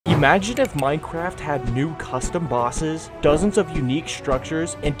Imagine if Minecraft had new custom bosses, dozens of unique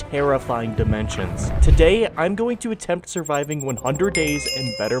structures, and terrifying dimensions. Today, I'm going to attempt surviving 100 days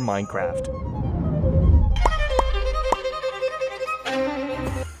in better Minecraft.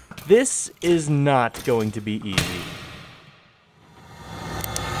 This is not going to be easy.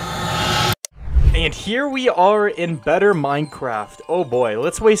 And here we are in better Minecraft. Oh boy,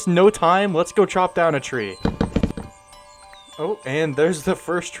 let's waste no time. Let's go chop down a tree. Oh, and there's the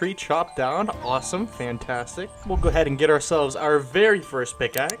first tree chopped down. Awesome, fantastic. We'll go ahead and get ourselves our very first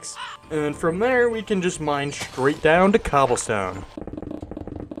pickaxe. And from there, we can just mine straight down to cobblestone.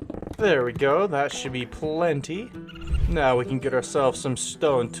 There we go, that should be plenty. Now we can get ourselves some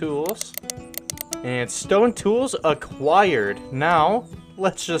stone tools. And stone tools acquired. Now,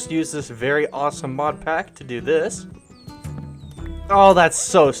 let's just use this very awesome mod pack to do this. Oh, that's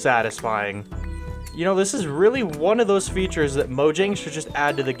so satisfying. You know, this is really one of those features that Mojang should just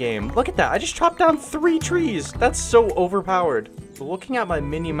add to the game. Look at that, I just chopped down 3 trees. That's so overpowered. Looking at my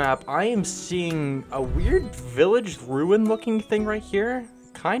mini-map, I am seeing a weird village ruin looking thing right here.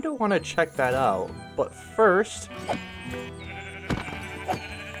 Kinda wanna check that out. But first...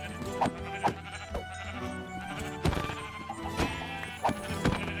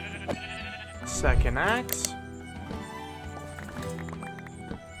 second axe.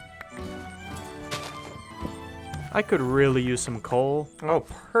 I could really use some coal. Oh,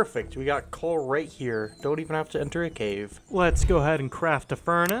 perfect. We got coal right here. Don't even have to enter a cave. Let's go ahead and craft a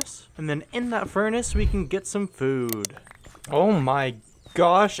furnace. And then in that furnace, we can get some food. Oh my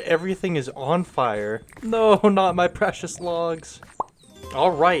gosh, everything is on fire. No, not my precious logs.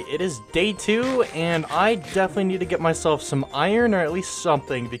 Alright, it is day 2, and I definitely need to get myself some iron, or at least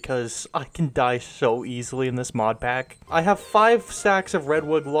something, because I can die so easily in this mod pack. I have 5 stacks of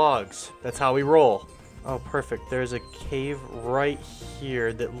redwood logs. That's how we roll. Oh, perfect. There's a cave right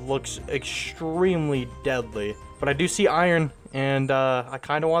here that looks extremely deadly. But I do see iron, and I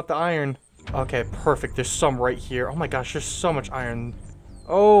kind of want the iron. Okay, perfect. There's some right here. Oh my gosh, there's so much iron.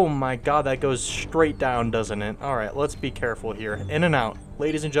 Oh my god, that goes straight down, doesn't it? Alright, let's be careful here. In and out.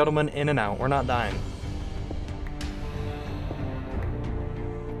 Ladies and gentlemen, in and out. We're not dying.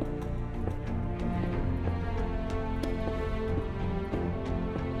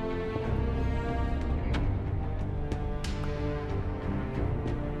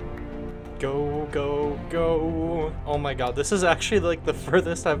 Go, go, go. Oh my god, this is actually like the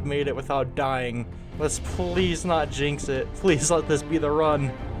furthest I've made it without dying. Let's please not jinx it. Please let this be the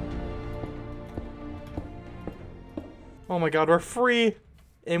run. Oh my god, we're free!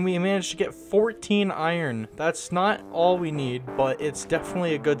 And we managed to get 14 iron. That's not all we need, but it's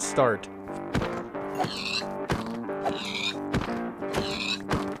definitely a good start.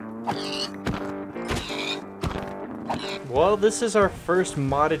 Well, this is our first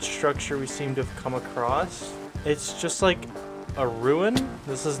modded structure we seem to have come across. It's just like a ruin.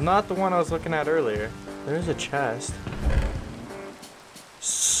 This is not the one I was looking at earlier. There's a chest.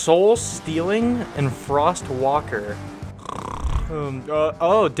 Soul Stealing and Frost Walker.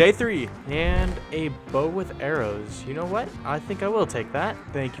 Oh, day 3. And a bow with arrows. You know what? I think I will take that.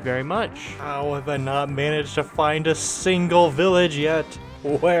 Thank you very much. How have I not managed to find a single village yet?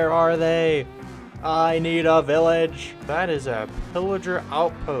 Where are they? I need a village. That is a pillager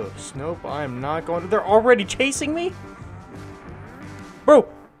outpost. Nope, I'm not going to. They're already chasing me? Bro,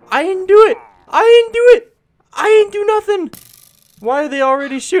 I didn't do it. I didn't do it. I didn't do nothing. Why are they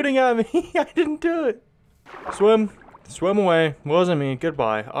already shooting at me? I didn't do it. Swim. Swim away. Wasn't me.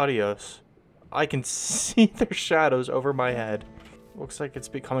 Goodbye. Adios. I can see their shadows over my head. Looks like it's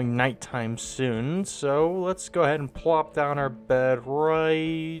becoming nighttime soon. So let's go ahead and plop down our bed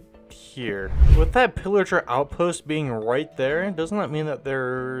right here. With that pillager outpost being right there, doesn't that mean that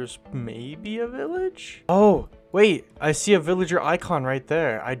there's maybe a village? Oh, wait, I see a villager icon right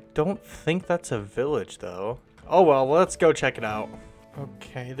there. I don't think that's a village though. Oh well, let's go check it out.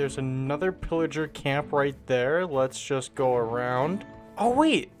 Okay, there's another pillager camp right there. Let's just go around. Oh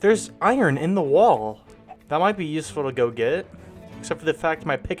wait, there's iron in the wall. That might be useful to go get. Except for the fact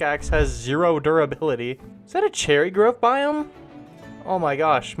my pickaxe has 0 durability. Is that a cherry grove biome? Oh my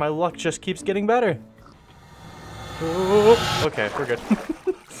gosh, my luck just keeps getting better. Oh, okay, we're good.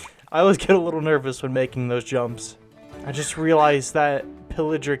 I always get a little nervous when making those jumps. I just realized that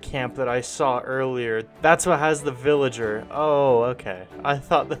pillager camp that I saw earlier, that's what has the villager. Oh, okay. I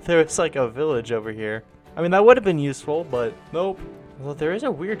thought that there was like a village over here. I mean, that would have been useful, but nope. Well, there is a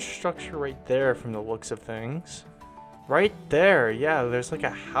weird structure right there from the looks of things. Right there, yeah, there's like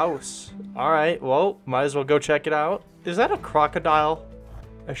a house. Alright, well, might as well go check it out. Is that a crocodile?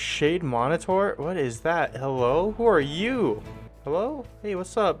 A shade monitor? What is that? Hello? Who are you? Hello? Hey,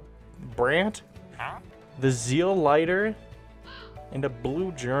 what's up, Brant? The Zeal lighter and a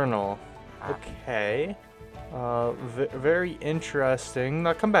blue journal. Okay. Very interesting.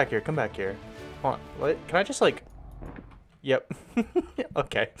 Now come back here. Come back here. Hold on. What? Can I just like? Yep.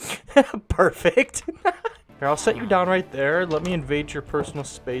 Okay. Perfect. Here, I'll set you down right there. Let me invade your personal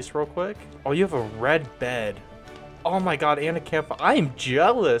space real quick. Oh, you have a red bed. Oh my god, and a campfire. I am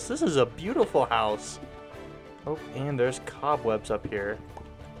jealous. This is a beautiful house. Oh, and there's cobwebs up here.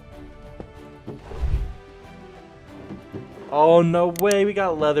 Oh, no way. We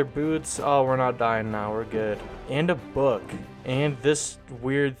got leather boots. Oh, we're not dying now. We're good. And a book. And this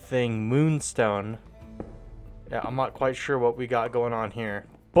weird thing, moonstone. Yeah, I'm not quite sure what we got going on here.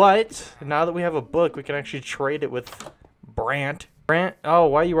 But now that we have a book, we can actually trade it with Brant. Brant? Oh,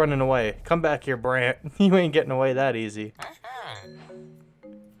 why are you running away? Come back here, Brant. You ain't getting away that easy.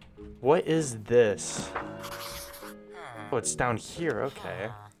 What is this? Oh, it's down here. Okay.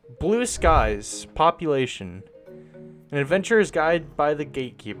 Blue skies. Population. An adventurer's guide by the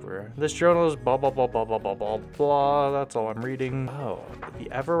gatekeeper. This journal is blah, blah, blah, blah, blah, blah, blah, blah. That's all I'm reading. Oh, the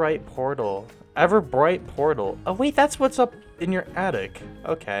Everbright portal. Everbright portal. Oh, wait, that's what's up in your attic.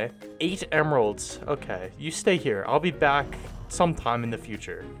 Okay. 8 emeralds. Okay, you stay here. I'll be back sometime in the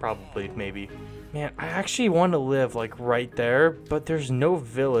future. Probably, maybe. Man, I actually want to live, like, right there, but there's no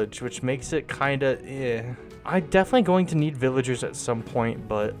village, which makes it kind of eh. I'm definitely going to need villagers at some point,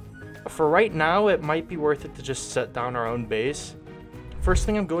 but for right now, it might be worth it to just set down our own base. First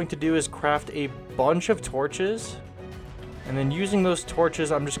thing I'm going to do is craft a bunch of torches. And then using those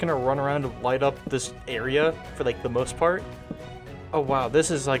torches, I'm just going to run around and light up this area for like the most part. Oh wow,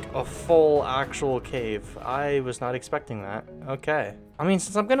 this is like a full actual cave. I was not expecting that. Okay. I mean,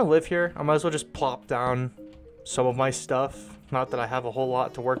 since I'm going to live here, I might as well just plop down some of my stuff. Not that I have a whole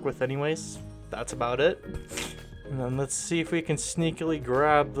lot to work with anyways. That's about it. And then let's see if we can sneakily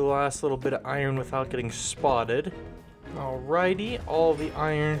grab the last little bit of iron without getting spotted. Alrighty, all the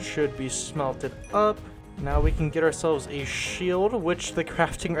iron should be smelted up. Now we can get ourselves a shield, which the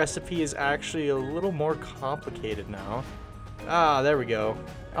crafting recipe is actually a little more complicated now. Ah, there we go.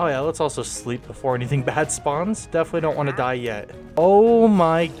 Oh yeah, let's also sleep before anything bad spawns. Definitely don't want to die yet. Oh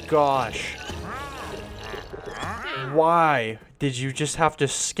my gosh. Why did you just have to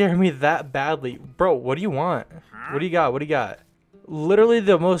scare me that badly? Bro, what do you want? What do you got? What do you got? Literally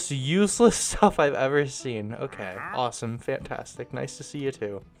the most useless stuff I've ever seen. Okay, awesome, fantastic. Nice to see you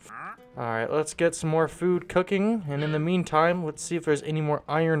too. Alright, let's get some more food cooking. And in the meantime, let's see if there's any more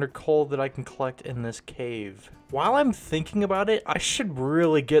iron or coal that I can collect in this cave. While I'm thinking about it, I should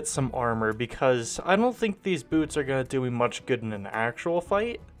really get some armor because I don't think these boots are going to do me much good in an actual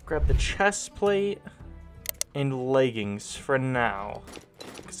fight. Grab the chest plate and leggings for now.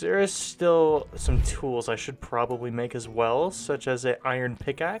 Because there is still some tools I should probably make as well, such as an iron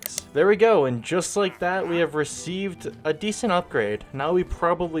pickaxe. There we go, and just like that, we have received a decent upgrade. Now we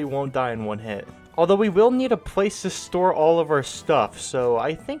probably won't die in one hit. Although we will need a place to store all of our stuff, so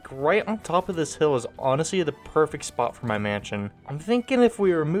I think right on top of this hill is honestly the perfect spot for my mansion. I'm thinking if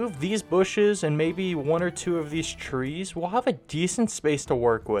we remove these bushes and maybe 1 or 2 of these trees, we'll have a decent space to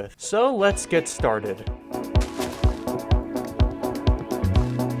work with. So let's get started.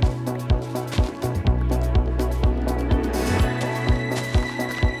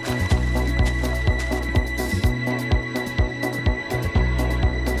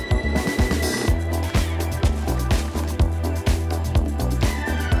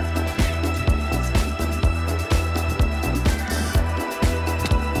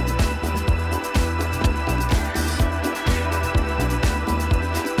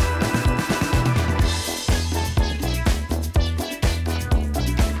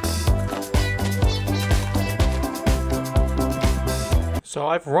 So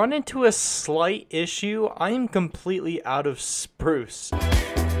I've run into a slight issue. I am completely out of spruce.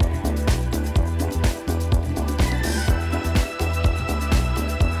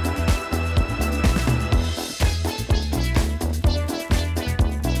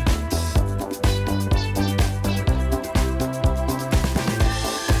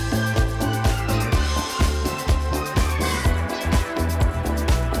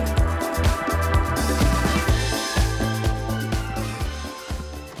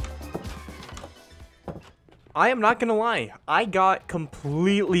 I am not gonna lie, I got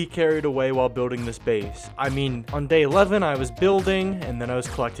completely carried away while building this base. I mean, on day 11 I was building, and then I was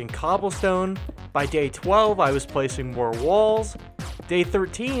collecting cobblestone. By day 12 I was placing more walls. Day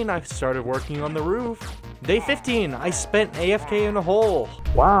 13 I started working on the roof. Day 15 I spent AFK in a hole.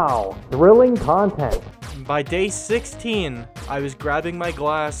 Wow, thrilling content. And by day 16 I was grabbing my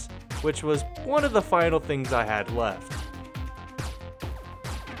glass, which was one of the final things I had left.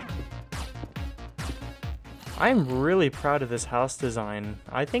 I'm really proud of this house design.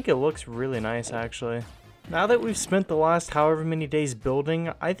 I think it looks really nice, actually. Now that we've spent the last however many days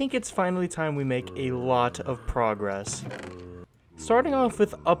building, I think it's finally time we make a lot of progress. Starting off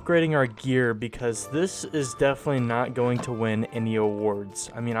with upgrading our gear, because this is definitely not going to win any awards.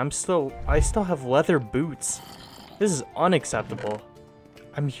 I mean, I still have leather boots. This is unacceptable.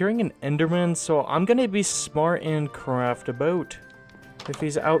 I'm hearing an Enderman, so I'm gonna be smart and craft a boat. If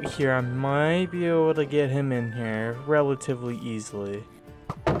he's out here, I might be able to get him in here relatively easily.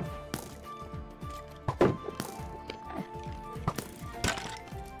 Oh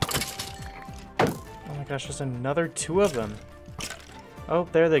my gosh, there's another 2 of them. Oh,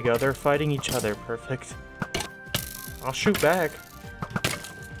 there they go. They're fighting each other. Perfect. I'll shoot back.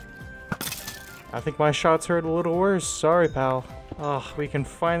 I think my shots hurt a little worse. Sorry, pal. Oh, we can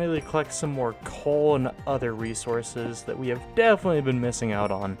finally collect some more coal and other resources that we have definitely been missing out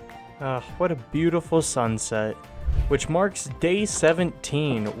on. What a beautiful sunset. Which marks day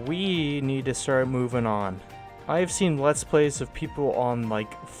 17. We need to start moving on. I have seen Let's Plays of people on,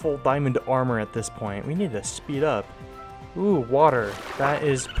 like, full diamond armor at this point. We need to speed up. Ooh, water. That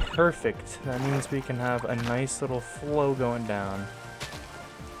is perfect. That means we can have a nice little flow going down.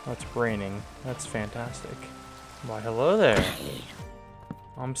 Oh, it's raining. That's fantastic. Why, hello there.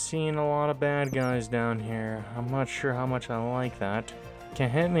 I'm seeing a lot of bad guys down here. I'm not sure how much I like that.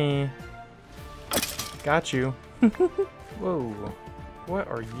 Can't hit me. Got you. Whoa. What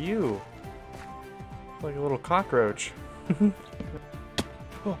are you? Like a little cockroach.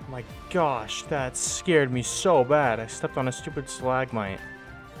 Oh my gosh, that scared me so bad. I stepped on a stupid stalagmite.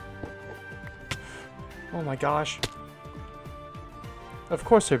 Oh my gosh. Of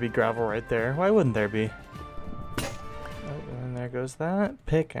course there'd be gravel right there. Why wouldn't there be? Oh, and there goes that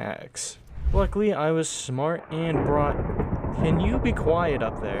pickaxe. Luckily, I was smart and brought... Can you be quiet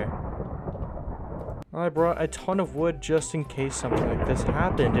up there? I brought a ton of wood just in case something like this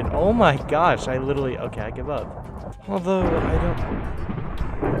happened. And oh my gosh, I literally... Okay, I give up. Although, I don't...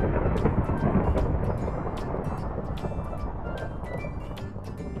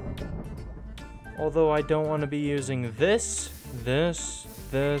 Although I don't want to be using this,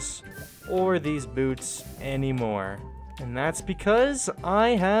 or these boots anymore. And that's because I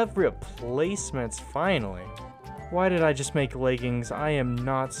have replacements, finally. Why did I just make leggings? I am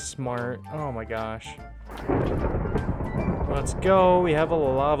not smart. Oh my gosh. Let's go. We have a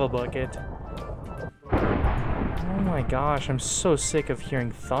lava bucket. Oh my gosh, I'm so sick of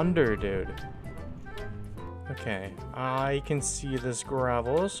hearing thunder, dude. Okay, I can see this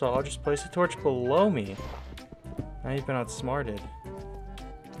gravel, so I'll just place a torch below me. Now you've been outsmarted.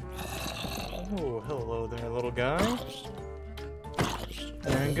 Oh, hello there, little guy.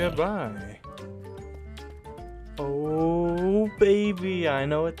 And goodbye. Oh, baby, I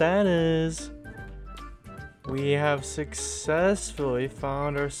know what that is. We have successfully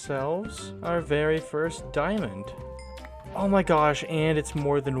found ourselves our very first diamond. Oh my gosh, and it's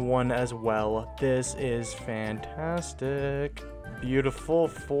more than one as well. This is fantastic. Beautiful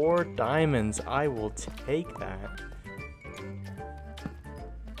 4 diamonds. I will take that.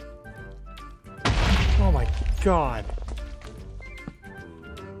 Oh my god.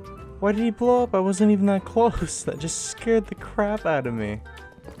 Why did he blow up? I wasn't even that close. That just scared the crap out of me.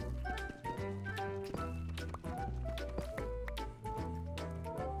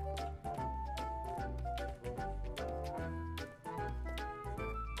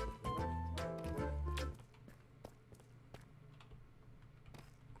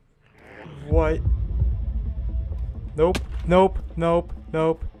 What? Nope, nope, nope,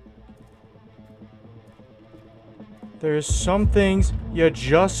 nope. There's some things you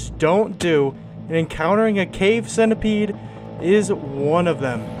just don't do, and encountering a cave centipede is one of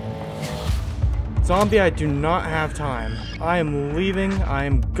them. Zombie, I do not have time. I am leaving. I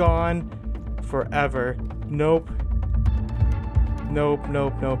am gone forever. Nope. Nope,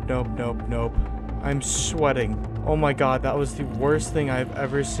 nope, nope, nope, nope, nope. I'm sweating. Oh my god, that was the worst thing I've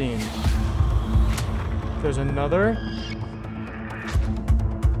ever seen. There's another.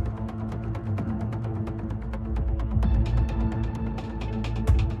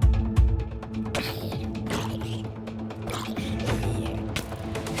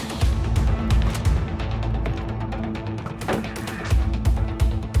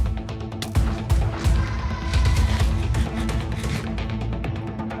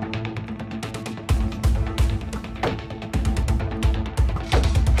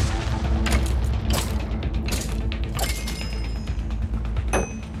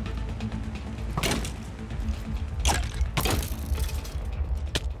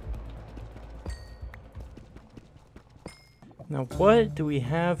 Now, what do we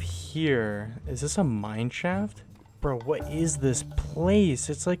have here? Is this a mine shaft? Bro, what is this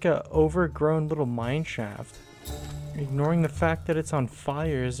place? It's like a overgrown little mine shaft. Ignoring the fact that it's on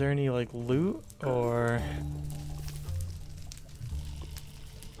fire, is there any like loot or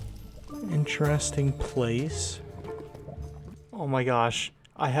interesting place? Oh my gosh,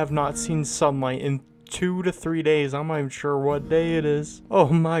 I have not seen sunlight in 2 to 3 days. I'm not even sure what day it is. Oh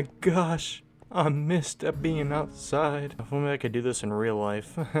my gosh, I missed being outside. If only I could do this in real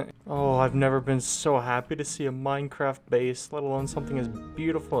life. Oh, I've never been so happy to see a Minecraft base, let alone something as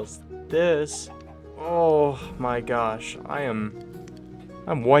beautiful as this. Oh my gosh, I'm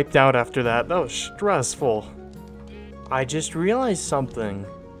wiped out after that. That was stressful. I just realized something.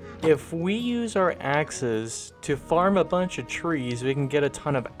 If we use our axes to farm a bunch of trees, we can get a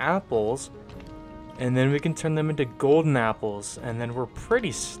ton of apples, and then we can turn them into golden apples, and then we're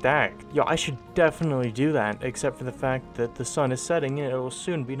pretty stacked. Yo, I should definitely do that, except for the fact that the sun is setting and it will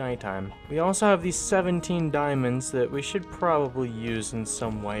soon be nighttime. We also have these 17 diamonds that we should probably use in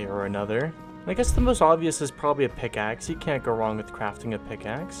some way or another. I guess the most obvious is probably a pickaxe. You can't go wrong with crafting a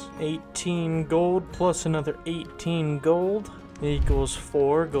pickaxe. 18 gold plus another 18 gold equals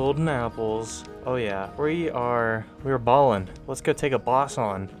 4 golden apples. Oh yeah, we're balling. Let's go take a boss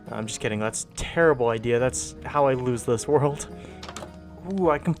on. I'm just kidding, that's a terrible idea. That's how I lose this world.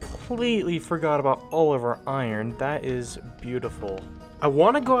 Ooh, I completely forgot about all of our iron. That is beautiful. I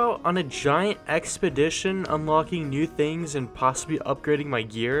want to go out on a giant expedition, unlocking new things and possibly upgrading my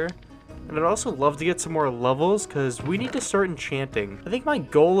gear. And I'd also love to get some more levels, because we need to start enchanting. I think my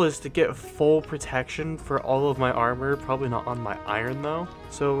goal is to get full protection for all of my armor, probably not on my iron though.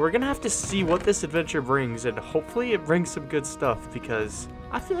 So we're gonna have to see what this adventure brings, and hopefully it brings some good stuff, because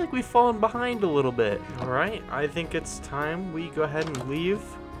I feel like we've fallen behind a little bit. Alright, I think it's time we go ahead and leave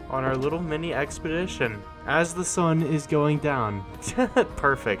on our little mini expedition as the sun is going down.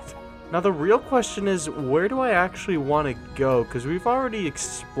 Perfect. Now the real question is, where do I actually want to go? Because we've already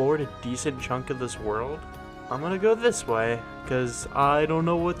explored a decent chunk of this world. I'm gonna go this way, because I don't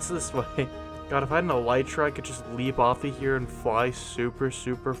know what's this way. God, if I had an elytra, I could just leap off of here and fly super,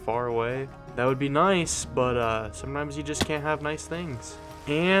 super far away. That would be nice, but sometimes you just can't have nice things.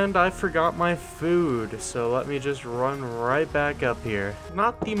 And I forgot my food, so let me just run right back up here.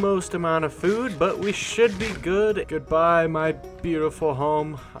 Not the most amount of food, but we should be good. Goodbye, my beautiful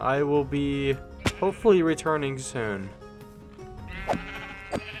home. I will be hopefully returning soon.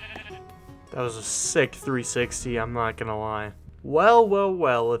 That was a sick 360, I'm not gonna lie. Well, well,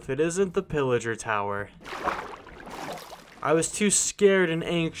 well, if it isn't the Pillager Tower. I was too scared and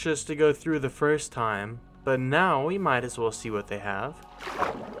anxious to go through the first time, but now we might as well see what they have.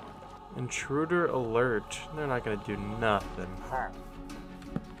 Intruder alert. They're not gonna do nothing.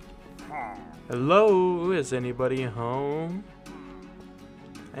 Hello, is anybody home?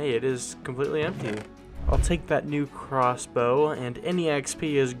 Hey, it is completely empty. I'll take that new crossbow, and any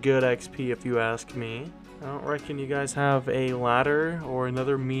XP is good XP if you ask me. I don't reckon you guys have a ladder or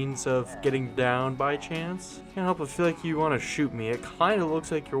another means of getting down by chance. Can't help but feel like you want to shoot me. It kind of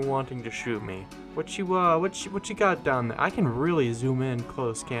looks like you're wanting to shoot me. What you got down there? I can really zoom in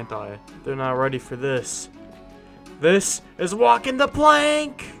close, can't I? They're not ready for this. This is walking the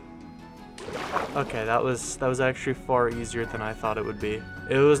plank. Okay, that was actually far easier than I thought it would be.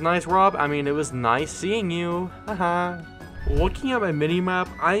 It was nice, Rob. I mean, it was nice seeing you. Haha. Looking at my mini-map,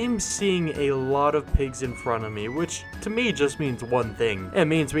 I am seeing a lot of pigs in front of me, which to me just means one thing. It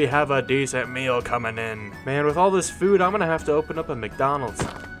means we have a decent meal coming in. Man, with all this food, I'm gonna have to open up a McDonald's.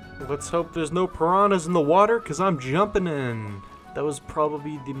 Let's hope there's no piranhas in the water, because I'm jumping in. That was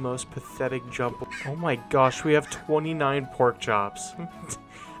probably the most pathetic jump. Oh my gosh, we have 29 pork chops.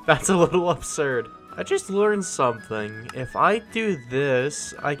 That's a little absurd. I just learned something. If I do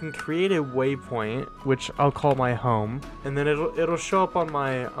this, I can create a waypoint, which I'll call my home, and then it'll show up on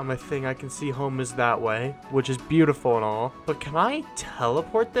my thing. I can see home is that way, which is beautiful and all. But can I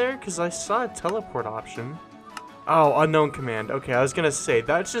teleport there? Because I saw a teleport option. Oh, unknown command. Okay, I was gonna say,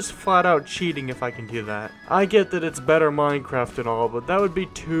 that's just flat out cheating if I can do that. I get that it's better Minecraft and all, but that would be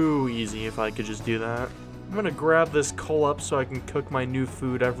too easy if I could just do that. I'm gonna grab this coal up so I can cook my new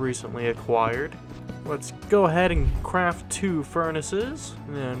food I've recently acquired. Let's go ahead and craft 2 furnaces,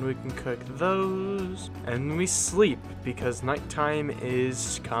 and then we can cook those, and we sleep, because nighttime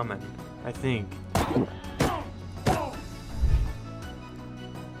is coming, I think.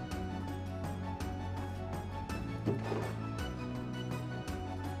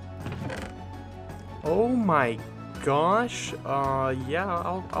 Oh my gosh, yeah,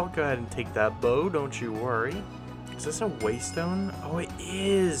 I'll go ahead and take that bow, don't you worry. Is this a waystone? Oh, it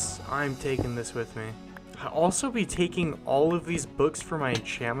is! I'm taking this with me. I'll also be taking all of these books for my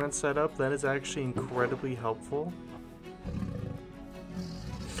enchantment setup. That is actually incredibly helpful.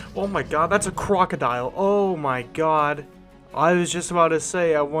 Oh my god, that's a crocodile. Oh my god. I was just about to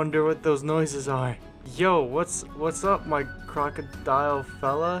say, I wonder what those noises are. Yo, what's up, my crocodile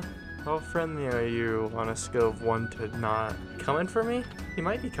fella? How friendly are you on a scale of 1 to not? Coming for me? He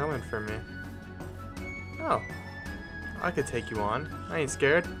might be coming for me. Oh. I could take you on. I ain't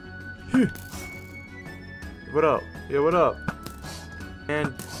scared. What up? Yeah, what up?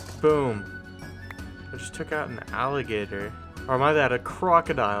 And boom. I just took out an alligator. Or my bad, a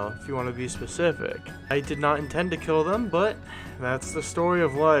crocodile, if you want to be specific. I did not intend to kill them, but that's the story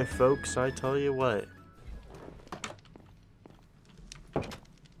of life, folks. I tell you what.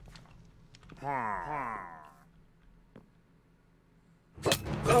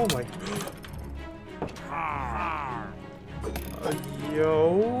 Oh my.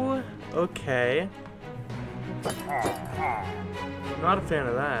 Yo. Okay. Not a fan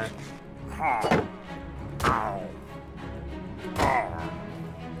of that.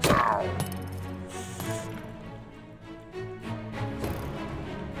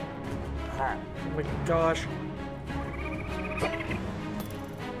 Oh my gosh.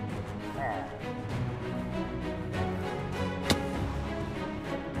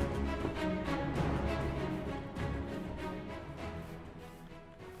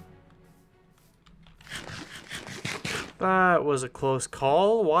 That was a close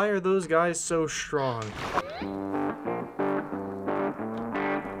call. Why are those guys so strong?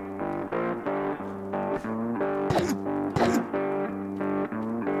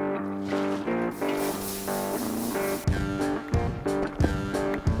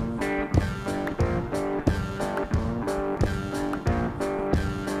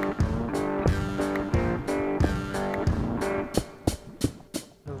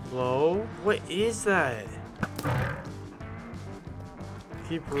 Hello? What is that?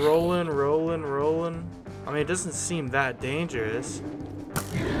 Keep rolling, rolling, rolling. I mean, it doesn't seem that dangerous.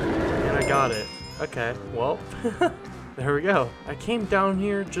 And I got it. Okay, well, there we go. I came down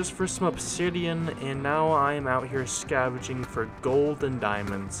here just for some obsidian, and now I am out here scavenging for gold and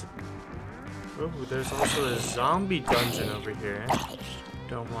diamonds. Oh, there's also a zombie dungeon over here.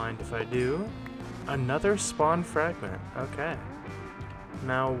 Don't mind if I do. Another spawn fragment. Okay.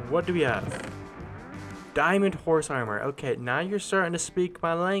 Now, what do we have? Diamond horse armor. Okay, now you're starting to speak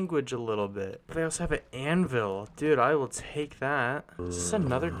my language a little bit. They also have an anvil. Dude, I will take that. Is this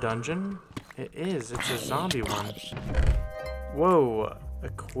another dungeon? It is. It's a zombie one. Whoa, a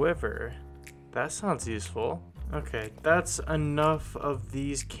quiver. That sounds useful. Okay, that's enough of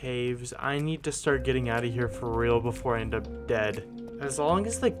these caves. I need to start getting out of here for real before I end up dead. As long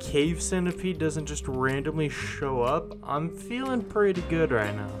as the cave centipede doesn't just randomly show up, I'm feeling pretty good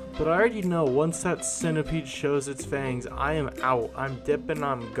right now. But I already know once that centipede shows its fangs, I am out. I'm dipping,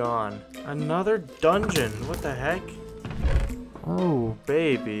 I'm gone. Another dungeon, what the heck? Oh,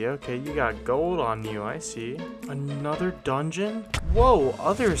 baby, okay, you got gold on you, I see. Another dungeon? Whoa,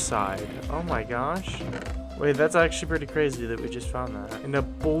 other side. Oh my gosh. Wait, that's actually pretty crazy that we just found that. And a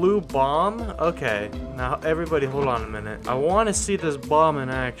blue bomb? Okay, now everybody hold on a minute. I want to see this bomb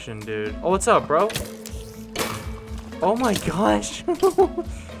in action, dude. Oh, what's up, bro? Oh my gosh.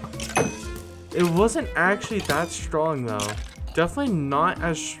 It wasn't actually that strong, though. Definitely not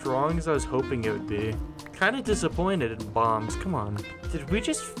as strong as I was hoping it would be. Kind of disappointed in bombs, come on. Did we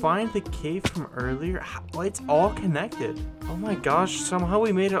just find the cave from earlier? Well, it's all connected. Oh my gosh, somehow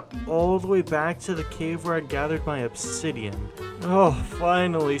we made it all the way back to the cave where I gathered my obsidian. Oh,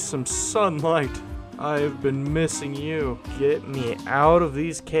 finally some sunlight. I've been missing you. Get me out of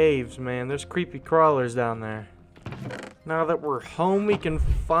these caves, man. There's creepy crawlers down there. Now that we're home, we can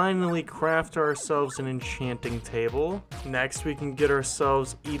finally craft ourselves an enchanting table. Next, we can get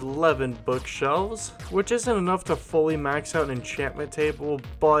ourselves 11 bookshelves, which isn't enough to fully max out an enchantment table,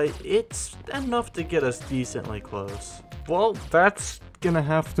 but it's enough to get us decently close. Well, that's gonna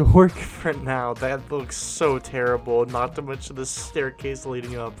have to work for now. That looks so terrible, not too much of the staircase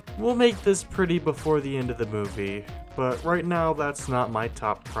leading up. We'll make this pretty before the end of the movie, but right now that's not my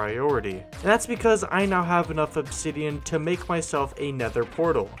top priority. And that's because I now have enough obsidian to make myself a nether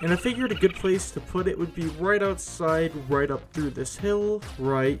portal. And I figured a good place to put it would be right outside, right up through this hill,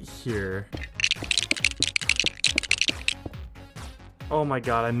 right here. Oh my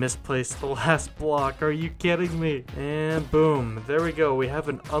god, I misplaced the last block. Are you kidding me? And boom, there we go. We have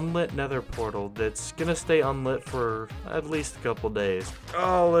an unlit nether portal that's gonna stay unlit for at least a couple days.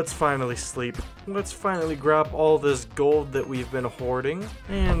 Oh, let's finally sleep. Let's finally grab all this gold that we've been hoarding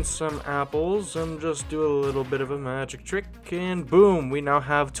and some apples and just do a little bit of a magic trick. And boom, we now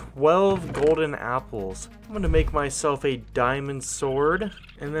have 12 golden apples. I'm gonna make myself a diamond sword.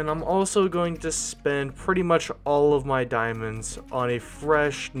 And then I'm also going to spend pretty much all of my diamonds on a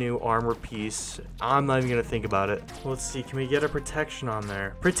fresh new armor piece. I'm not even gonna think about it. Let's see, can we get a protection on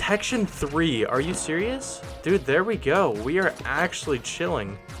there? Protection 3, are you serious? Dude, there we go. We are actually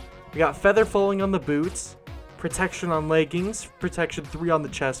chilling. We got feather falling on the boots, protection on leggings, protection 3 on the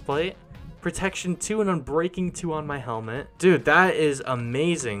chest plate, protection 2 and unbreaking 2 on my helmet. Dude, that is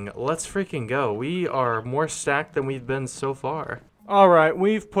amazing. Let's freaking go. We are more stacked than we've been so far. Alright,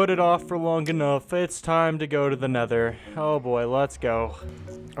 we've put it off for long enough. It's time to go to the nether. Oh boy, let's go.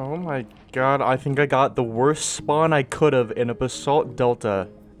 Oh my god, I think I got the worst spawn I could have in a basalt delta.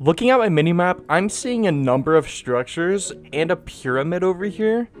 Looking at my minimap, I'm seeing a number of structures and a pyramid over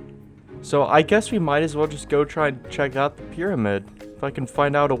here. So I guess we might as well just go try and check out the pyramid. If I can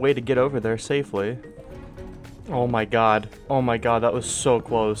find out a way to get over there safely. Oh my god, that was so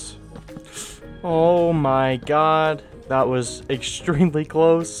close. Oh my god. That was extremely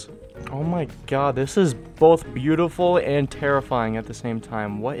close. Oh my god, this is both beautiful and terrifying at the same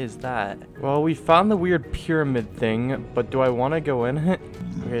time. What is that? Well, we found the weird pyramid thing, but do I want to go in it?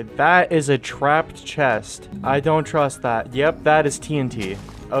 Okay, that is a trapped chest. I don't trust that. Yep, that is TNT.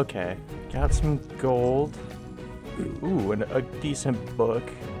 Okay, got some gold. Ooh, and a decent book.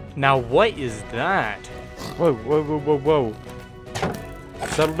 Now, what is that? Whoa, whoa, whoa, whoa, whoa.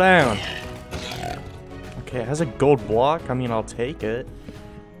 Settle down. Okay, it has a gold block. I mean, I'll take it.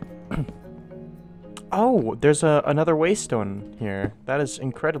 Oh, there's another waystone here. That is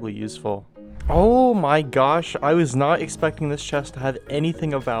incredibly useful. Oh my gosh, I was not expecting this chest to have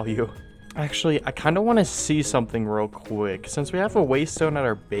anything of value. Actually, I kind of want to see something real quick. Since we have a waystone at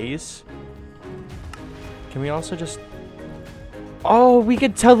our base, can we also just... Oh, we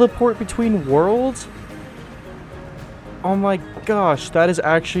could teleport between worlds? Oh my gosh, that is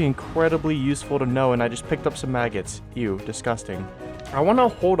actually incredibly useful to know, and I just picked up some maggots. Ew, disgusting. I want to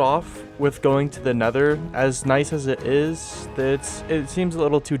hold off with going to the nether. As nice as it is, it seems a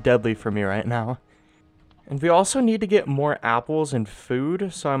little too deadly for me right now. And we also need to get more apples and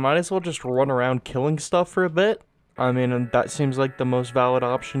food, so I might as well just run around killing stuff for a bit. I mean, that seems like the most valid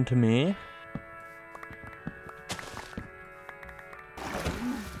option to me.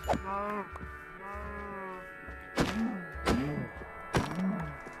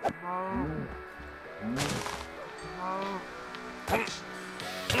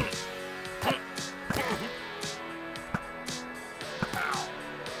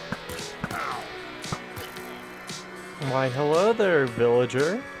 Why, hello there,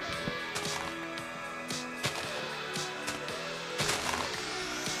 villager.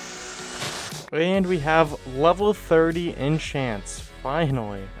 And we have level 30 enchants,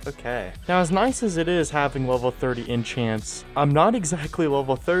 finally. Okay. Now, as nice as it is having level 30 enchants, I'm not exactly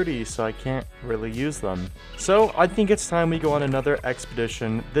level 30, so I can't really use them. So, I think it's time we go on another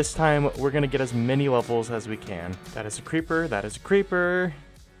expedition. This time, we're gonna get as many levels as we can. That is a creeper, that is a creeper.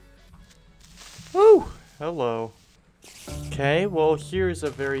 Woo! Hello. Okay, well, here's a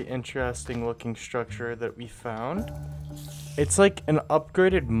very interesting looking structure that we found. It's like an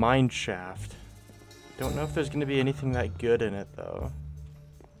upgraded mine shaft. Don't know if there's gonna be anything that good in it, though.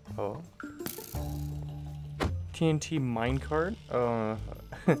 Oh. TNT minecart?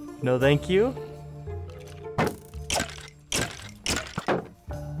 No thank you.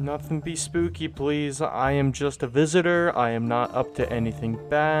 Nothing be spooky, please. I am just a visitor. I am not up to anything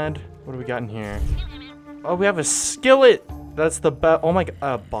bad. What do we got in here? Oh, we have a skillet! That's the oh my god,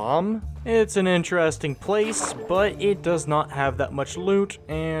 a bomb? It's an interesting place, but it does not have that much loot,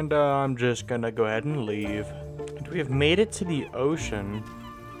 and I'm just gonna go ahead and leave. And we have made it to the ocean.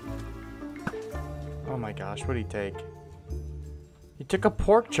 Oh my gosh, what did he take? He took a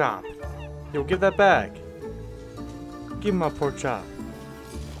pork chop. Yo, give that back. Give him my pork chop.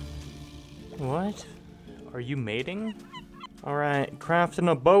 What? Are you mating? Alright, crafting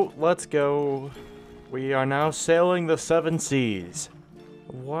a boat, let's go. We are now sailing the 7 seas.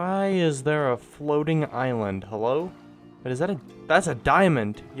 Why is there a floating island? Hello? But is that that's a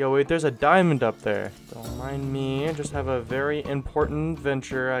diamond. Yo, wait, there's a diamond up there. Don't mind me, I just have a very important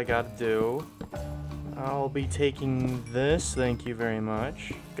venture I gotta do. I'll be taking this, thank you very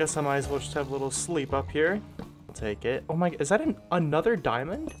much. Guess I might as well just have a little sleep up here. I'll take it. Oh my, is that another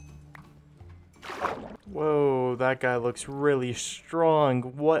diamond? Whoa, that guy looks really strong.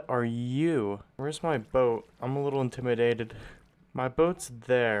 What are you? Where's my boat? I'm a little intimidated. My boat's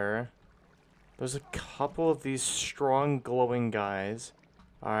there. There's a couple of these strong glowing guys.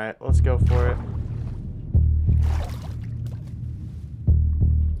 Alright, let's go for it.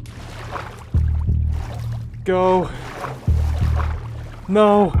 Go.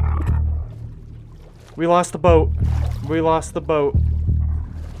 No. We lost the boat. We lost the boat.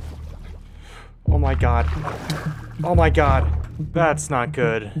 Oh my god. Oh my god. That's not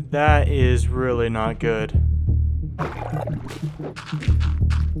good. That is really not good. Oh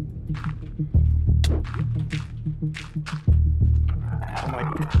my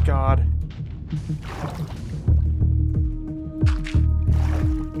god.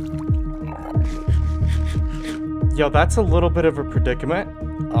 Yo, that's a little bit of a predicament.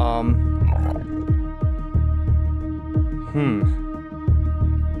 I'm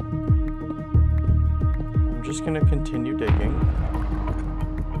just gonna continue digging.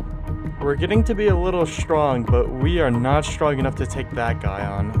 We're getting to be a little strong, but we are not strong enough to take that guy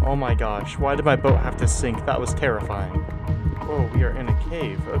on. Oh my gosh, why did my boat have to sink? That was terrifying. Whoa, we are in a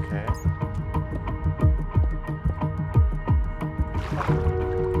cave, okay.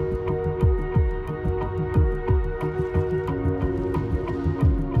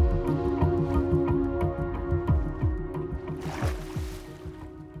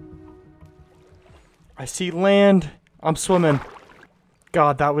 I see land. I'm swimming.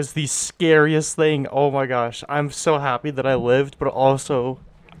 God, that was the scariest thing. Oh my gosh. I'm so happy that I lived, but also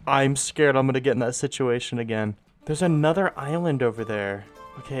I'm scared I'm gonna get in that situation again. There's another island over there.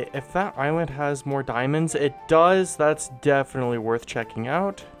 Okay, if that island has more diamonds, it does. That's definitely worth checking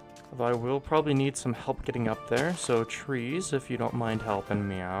out. Although I will probably need some help getting up there. So trees, if you don't mind helping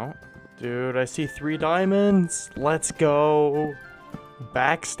me out. Dude, I see 3 diamonds. Let's go.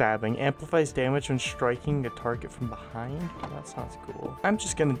 Backstabbing amplifies damage when striking a target from behind. That sounds cool. I'm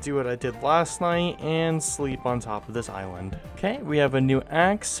just gonna do what I did last night and sleep on top of this island. Okay, we have a new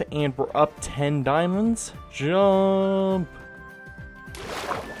axe and we're up 10 diamonds. Jump!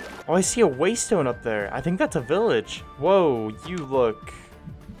 Oh, I see a waystone up there. I think that's a village. Whoa, you look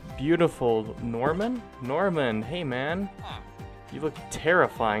beautiful. Norman? Norman, hey man. You look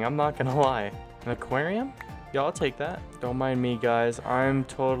terrifying, I'm not gonna lie. An aquarium? Yeah, I'll take that. Don't mind me, guys. I'm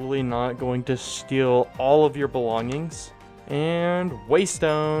totally not going to steal all of your belongings. And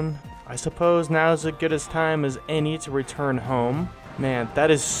waystone. I suppose now's as good a time as any to return home. Man,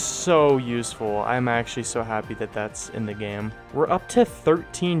 that is so useful. I'm actually so happy that that's in the game. We're up to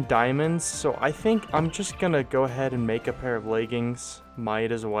 13 diamonds, so I think I'm just gonna go ahead and make a pair of leggings.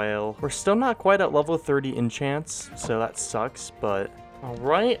 Might as well. We're still not quite at level 30 enchants, so that sucks, but...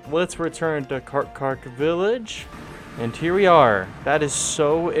 Alright, let's return to Kark Village. And here we are. That is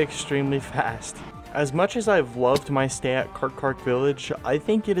so extremely fast. As much as I've loved my stay at Kark Village, I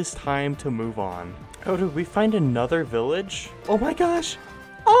think it is time to move on. Oh, did we find another village? Oh my gosh!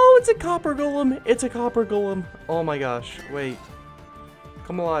 Oh, it's a copper golem! It's a copper golem! Oh my gosh, wait.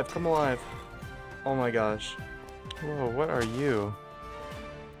 Come alive, come alive. Oh my gosh. Whoa, what are you?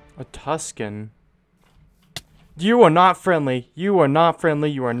 A Tuscan. You are not friendly. You are not friendly.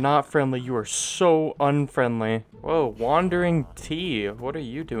 You are not friendly. You are so unfriendly. Whoa, Wandering Tea. What are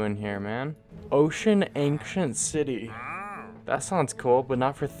you doing here, man? Ocean Ancient City. That sounds cool, but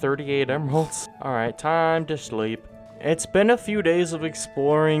not for 38 emeralds. Alright, time to sleep. It's been a few days of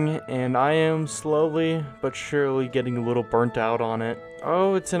exploring, and I am slowly but surely getting a little burnt out on it.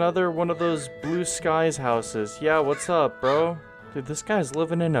 Oh, it's another one of those blue skies houses. Yeah, what's up, bro? Dude, this guy's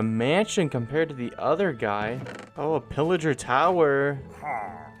living in a mansion compared to the other guy. Oh, a pillager tower.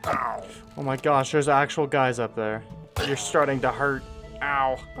 Oh my gosh, there's actual guys up there. You're starting to hurt.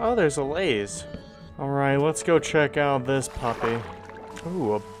 Ow. Oh, there's a Lay's. Alright, let's go check out this puppy.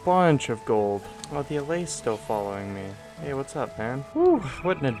 Ooh, a bunch of gold. Oh, the Alay's still following me. Hey, what's up, man? Whew,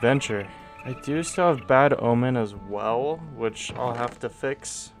 what an adventure. I do still have Bad Omen as well, which I'll have to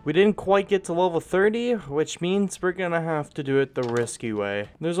fix. We didn't quite get to level 30, which means we're gonna have to do it the risky way.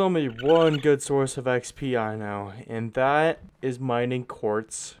 There's only one good source of XP I know, and that is mining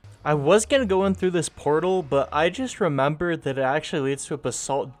quartz. I was gonna go in through this portal, but I just remembered that it actually leads to a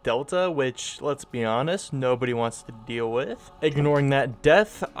basalt delta, which, let's be honest, nobody wants to deal with. Ignoring that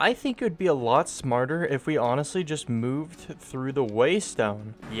death, I think it would be a lot smarter if we honestly just moved through the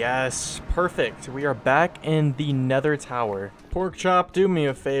waystone. Yes, perfect. We are back in the Nether Tower. Porkchop, do me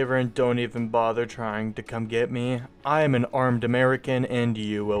a favor and don't even bother trying to come get me. I am an armed American and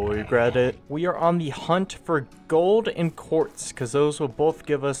you will regret it. We are on the hunt for gold and quartz, because those will both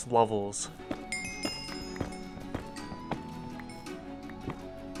give us levels.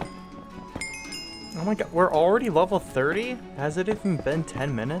 Oh my god, we're already level 30? Has it even been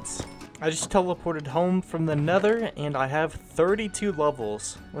 10 minutes? I just teleported home from the nether and I have 32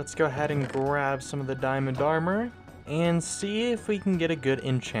 levels. Let's go ahead and grab some of the diamond armor and see if we can get a good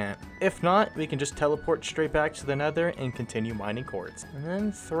enchant. If not, we can just teleport straight back to the nether and continue mining quartz. And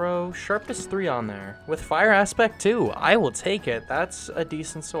then throw sharpness 3 on there. With fire aspect 2, I will take it. That's a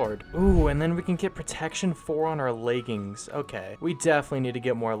decent sword. Ooh, and then we can get protection 4 on our leggings. Okay, we definitely need to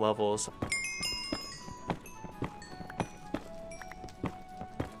get more levels.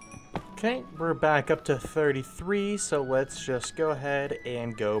 Okay, we're back up to 33, so let's just go ahead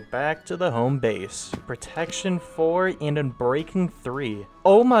and go back to the home base. Protection 4 and Unbreaking 3.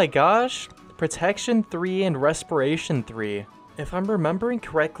 Oh my gosh! Protection 3 and Respiration 3. If I'm remembering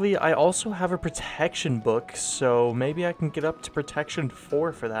correctly, I also have a protection book, so maybe I can get up to Protection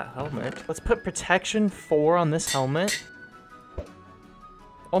 4 for that helmet. Let's put Protection 4 on this helmet.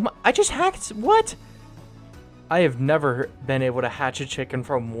 Oh my, I just hacked, what? I have never been able to hatch a chicken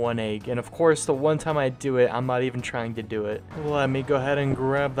from 1 egg, and of course the one time I do it, I'm not even trying to do it. Let me go ahead and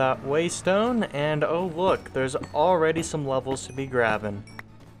grab that waystone, and oh look, there's already some levels to be grabbing.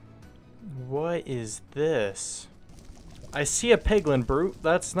 What is this? I see a piglin brute.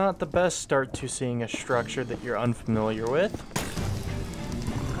 That's not the best start to seeing a structure that you're unfamiliar with.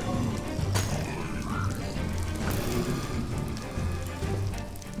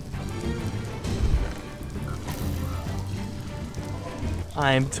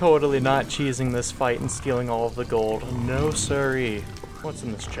 I'm totally not cheesing this fight and stealing all of the gold. No siree. What's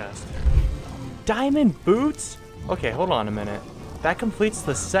in this chest? Diamond boots? Okay, hold on a minute. That completes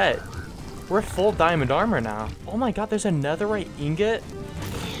the set. We're full diamond armor now. Oh my god, there's a netherite ingot?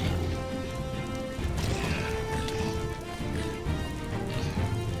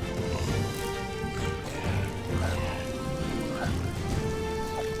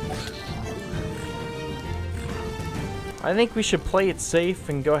 I think we should play it safe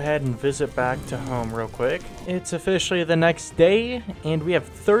and go ahead and visit back to home real quick. It's officially the next day, and we have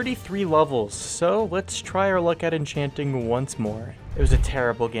 33 levels, so let's try our luck at enchanting once more. It was a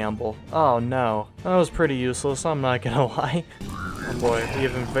terrible gamble. Oh no, that was pretty useless, I'm not gonna lie. Oh boy, we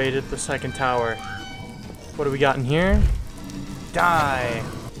have invaded the second tower. What do we got in here? Die!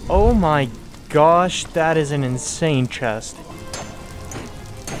 Oh my gosh, that is an insane chest.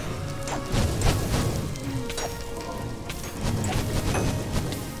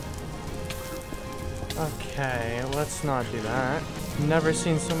 Okay, let's not do that. Never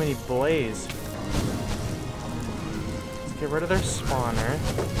seen so many blaze. Let's get rid of their spawner.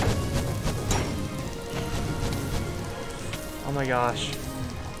 Oh my gosh.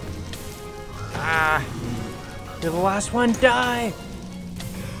 Ah! You're the last one, die!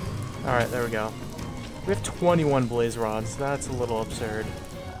 Alright, there we go. We have 21 blaze rods. That's a little absurd.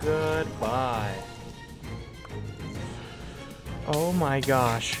 Goodbye. Oh my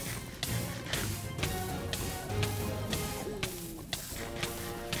gosh.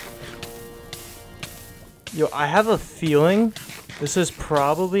 Yo, I have a feeling this is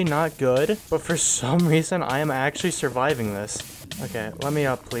probably not good, but for some reason I am actually surviving this. Okay, let me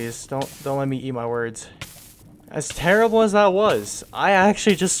up, please. Don't let me eat my words. As terrible as that was, I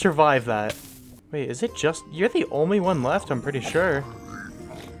actually just survived that. Wait, is it just... You're the only one left, I'm pretty sure.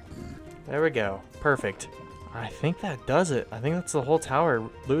 There we go. Perfect. I think that does it. I think that's the whole tower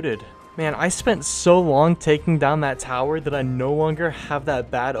looted. Man, I spent so long taking down that tower that I no longer have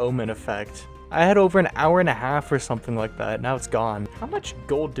that bad omen effect. I had over an hour and a half or something like that. Now it's gone. How much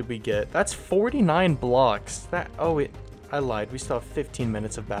gold did we get? That's 49 blocks. Oh, wait. I lied. We still have 15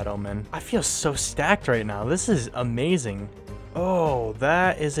 minutes of bad omen. I feel so stacked right now. This is amazing. Oh,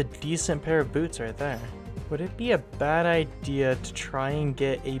 that is a decent pair of boots right there. Would it be a bad idea to try and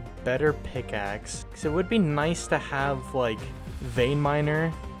get a better pickaxe? Because it would be nice to have, like, vein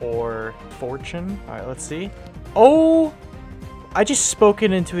miner or fortune. All right, let's see. Oh! I just spoke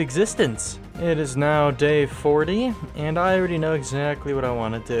it into existence. It is now day 40, and I already know exactly what I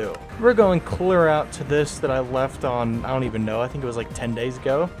want to do. We're going clear out to this that I left on, I don't even know, I think it was like 10 days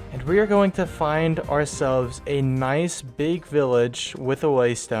ago. And we are going to find ourselves a nice big village with a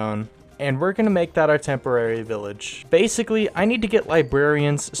waystone. And we're going to make that our temporary village. Basically, I need to get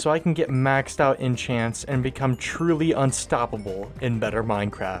librarians so I can get maxed out enchants and become truly unstoppable in better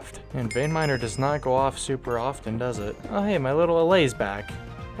Minecraft. And vein miner does not go off super often, does it? Oh hey, my little Alay's back.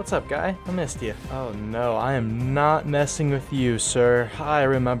 What's up, guy? I missed you. Oh no, I am not messing with you, sir. I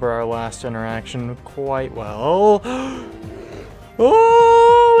remember our last interaction quite well.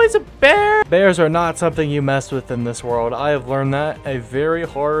 Oh, it's a bear! Bears are not something you mess with in this world. I have learned that a very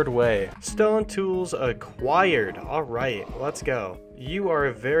hard way. Stone tools acquired. All right, let's go. You are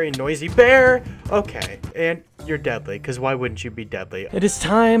a very noisy bear. Okay, and you're deadly, because why wouldn't you be deadly? It is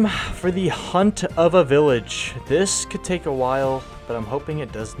time for the hunt of a village. This could take a while, but I'm hoping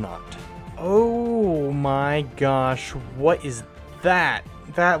it does not. Oh my gosh, what is that?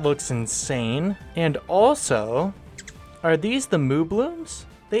 That looks insane. And also, are these the moo blooms?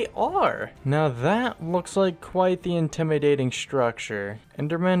 They are. Now that looks like quite the intimidating structure.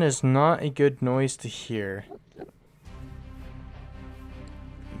 Enderman is not a good noise to hear.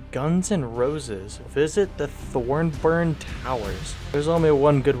 Guns and Roses. Visit the Thornburn Towers. There's only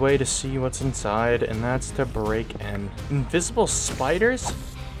one good way to see what's inside, and that's to break in. Invisible spiders?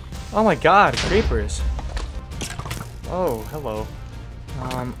 Oh my god, creepers. Oh, hello.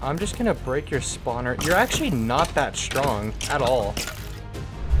 I'm just gonna break your spawner. You're actually not that strong at all.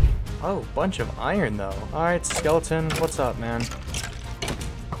 Oh, bunch of iron though. Alright, skeleton, what's up, man?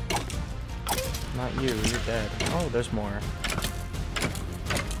 Not you, you're dead. Oh, there's more.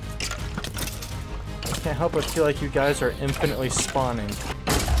 Can't help but feel like you guys are infinitely spawning.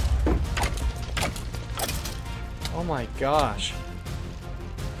 Oh my gosh.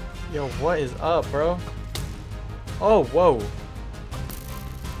 Yo, what is up, bro? Oh, whoa.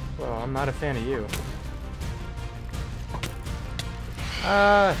 Well, I'm not a fan of you.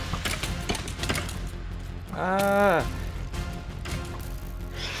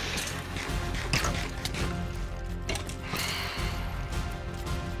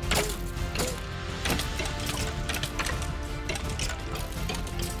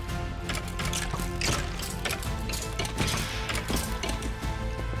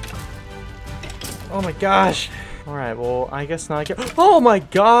 Oh my gosh. Alright, well, I guess not. Oh my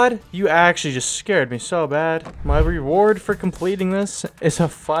god! You actually just scared me so bad. My reward for completing this is a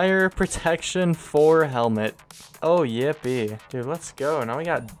fire protection 4 helmet. Oh, yippee. Dude, let's go. Now we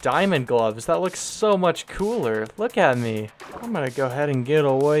got diamond gloves. That looks so much cooler. Look at me. I'm gonna go ahead and get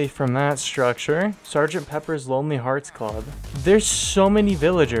away from that structure. Sergeant Pepper's Lonely Hearts Club. There's so many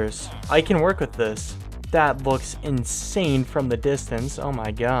villagers. I can work with this. That looks insane from the distance. Oh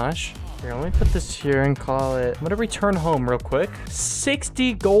my gosh. Here, let me put this here and call it... I'm gonna return home real quick.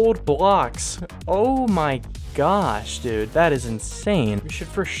 60 gold blocks. Oh my gosh, dude. That is insane. We should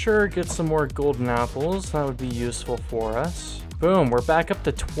for sure get some more golden apples. That would be useful for us. Boom, we're back up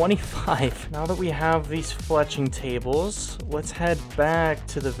to 25. Now that we have these fletching tables, let's head back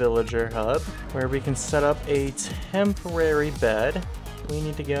to the villager hub, where we can set up a temporary bed. We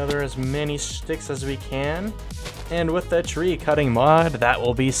need to gather as many sticks as we can. And with the tree cutting mod, that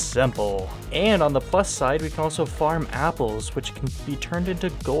will be simple. And on the plus side, we can also farm apples, which can be turned into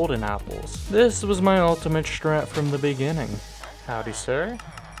golden apples. This was my ultimate strat from the beginning. Howdy, sir.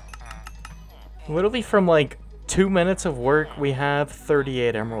 Literally from like 2 minutes of work, we have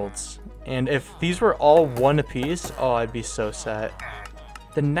 38 emeralds. And if these were all one apiece, oh, I'd be so set.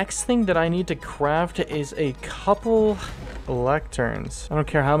 The next thing that I need to craft is a couple lecterns. I don't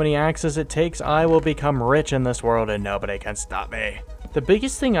care how many axes it takes, I will become rich in this world and nobody can stop me. The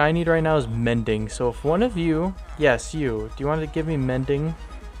biggest thing I need right now is mending. So if one of you, yes, you, do you want to give me mending?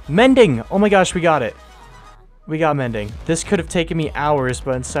 Mending! Oh my gosh, we got it. We got mending. This could have taken me hours,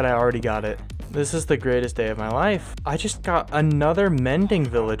 but instead I already got it. This is the greatest day of my life. I just got another mending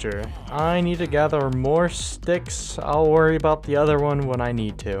villager. I need to gather more sticks. I'll worry about the other one when I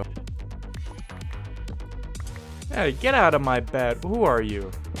need to. Hey, get out of my bed. Who are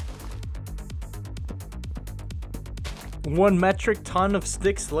you? 1 metric ton of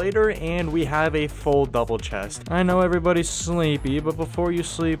sticks later, and we have a full double chest. I know everybody's sleepy, but before you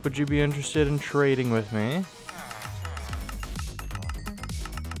sleep, would you be interested in trading with me?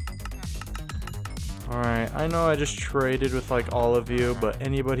 Alright, I know I just traded with like all of you, but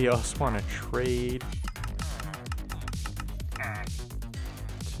anybody else want to trade?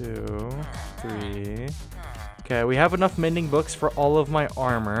 2, 3. Okay, we have enough mending books for all of my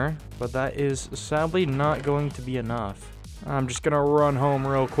armor, but that is sadly not going to be enough. I'm just gonna run home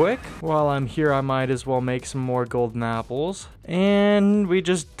real quick. While I'm here, I might as well make some more golden apples. And we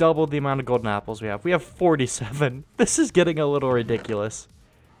just doubled the amount of golden apples we have. We have 47. This is getting a little ridiculous.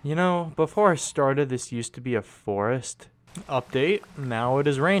 You know, before I started, this used to be a forest. Update, now it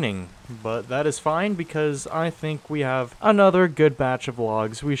is raining. But that is fine because I think we have another good batch of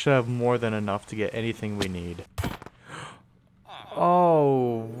logs. We should have more than enough to get anything we need.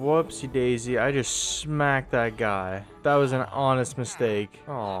 Oh, whoopsie daisy, I just smacked that guy. That was an honest mistake.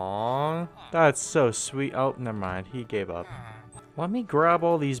 Aww, that's so sweet. Oh, never mind, he gave up. Let me grab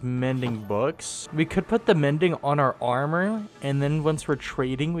all these mending books. We could put the mending on our armor, and then once we're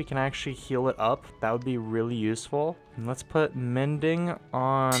trading, we can actually heal it up. That would be really useful. And let's put mending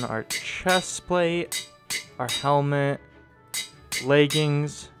on our chest plate, our helmet,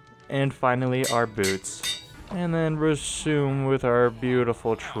 leggings, and finally our boots. And then resume with our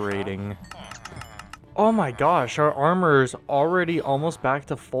beautiful trading. Oh my gosh, our armor is already almost back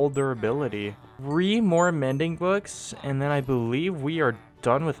to full durability. 3 more mending books, and then I believe we are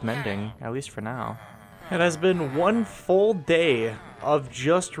done with mending, at least for now. It has been 1 full day of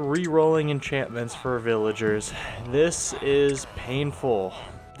just re-rolling enchantments for villagers. This is painful.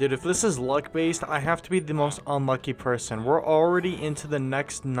 Dude, if this is luck-based, I have to be the most unlucky person. We're already into the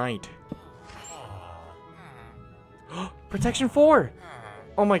next night. Protection 4!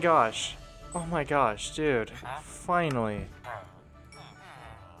 Oh my gosh. Oh my gosh, dude. Finally.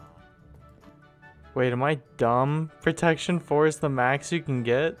 Wait, am I dumb? Protection 4 is the max you can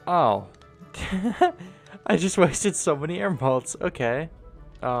get? Oh. I just wasted so many emeralds. Okay.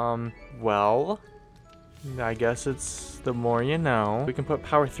 Well, I guess it's the more you know. We can put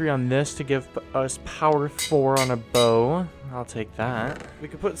power 3 on this to give us power 4 on a bow. I'll take that. We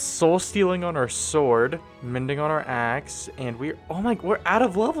can put soul stealing on our sword, mending on our axe, and we're out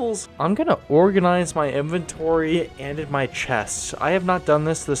of levels. I'm gonna organize my inventory and in my chest. I have not done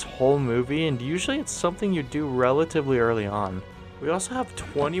this whole movie, and usually it's something you do relatively early on. We also have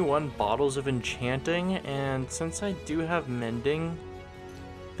 21 bottles of enchanting, and since I do have mending,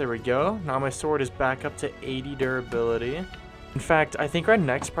 there we go. Now my sword is back up to 80 durability. In fact, I think our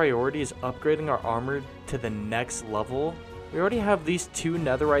next priority is upgrading our armor to the next level. We already have these 2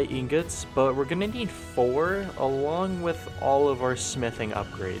 netherite ingots, but we're gonna need 4 along with all of our smithing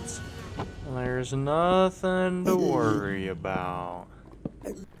upgrades. There's nothing to worry about.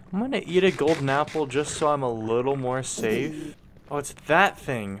 I'm gonna eat a golden apple just so I'm a little more safe. Oh, it's that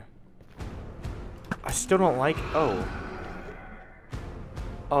thing. I still don't like... Oh,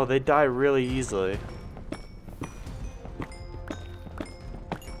 they die really easily.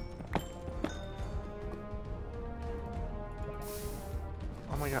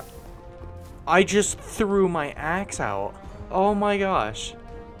 Oh my god. I just threw my axe out. Oh my gosh.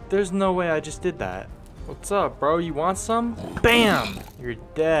 There's no way I just did that. What's up, bro? You want some? Bam! You're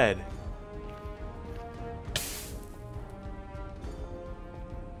dead.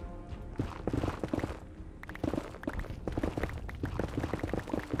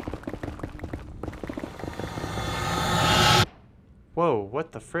 Whoa,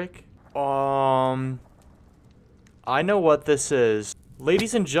 what the frick? I know what this is.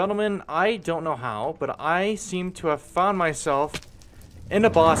 Ladies and gentlemen, I don't know how, but I seem to have found myself in a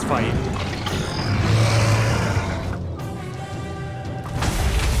boss fight.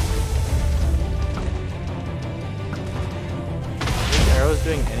 Are these arrows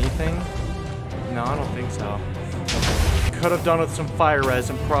doing anything? No, I don't think so. Could have done with some fire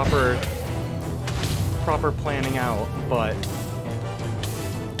res and proper planning out, but...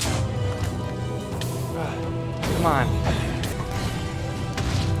 Come on.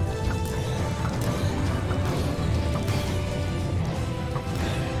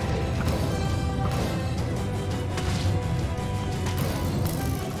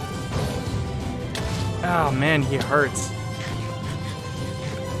 Oh man, he hurts.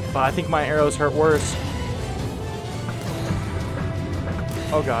 But I think my arrows hurt worse.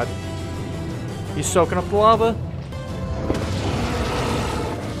 Oh god. He's soaking up the lava?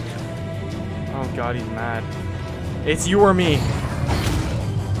 Oh god, he's mad. It's you or me.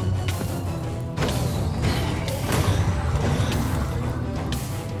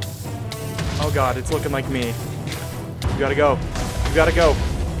 Oh god, it's looking like me. You gotta go. You gotta go.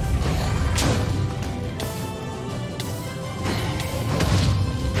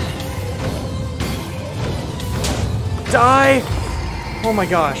 Die! Oh my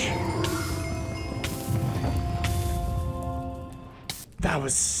gosh. That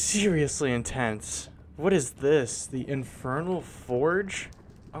was seriously intense. What is this? The Infernal Forge?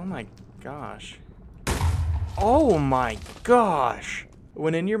 Oh my gosh. Oh my gosh!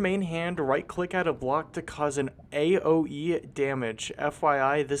 When in your main hand, right-click at a block to cause an AoE damage.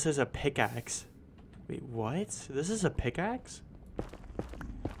 FYI, this is a pickaxe. Wait, what? This is a pickaxe?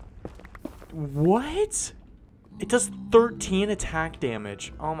 What? It does 13 attack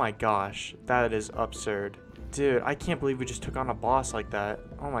damage. Oh my gosh, that is absurd. Dude, I can't believe we just took on a boss like that.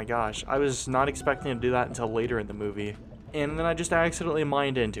 Oh my gosh, I was not expecting to do that until later in the movie. And then I just accidentally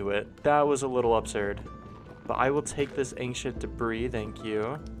mined into it. That was a little absurd. But I will take this ancient debris, thank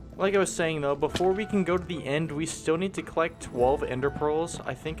you. Like I was saying though, before we can go to the end, we still need to collect 12 ender pearls.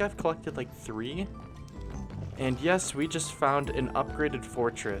 I think I've collected like 3. And yes, we just found an upgraded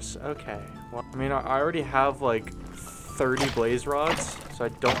fortress. Okay. Well, I mean, I already have like 30 blaze rods, so I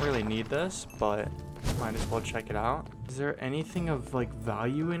don't really need this, but might as well check it out. Is there anything of like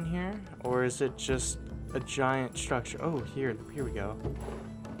value in here? Or is it just a giant structure? Oh, here we go.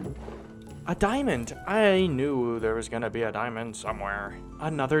 A diamond! I knew there was gonna be a diamond somewhere.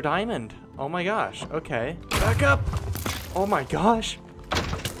 Another diamond. Oh my gosh. Okay. Back up! Oh my gosh.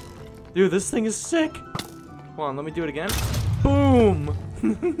 Dude, this thing is sick. Hold on, let me do it again. Boom!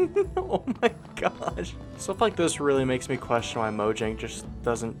 Oh my gosh. Stuff like this really makes me question why Mojang just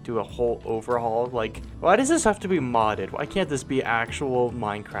doesn't do a whole overhaul. Like, why does this have to be modded? Why can't this be actual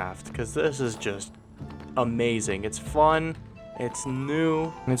Minecraft? Because this is just amazing. It's fun. It's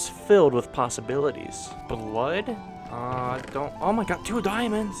new, and it's filled with possibilities. Blood? Don't... Oh my god, 2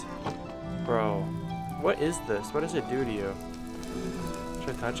 diamonds! Bro, what is this? What does it do to you?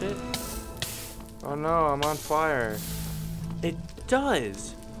 Should I touch it? Oh no, I'm on fire. It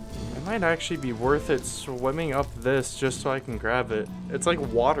does! It might actually be worth it swimming up this just so I can grab it. It's like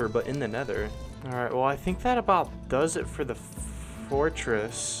water, but in the nether. Alright, well I think that about does it for the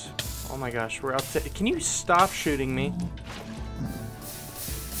fortress. Oh my gosh, we're up to... Can you stop shooting me?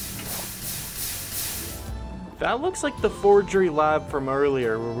 That looks like the forgery lab from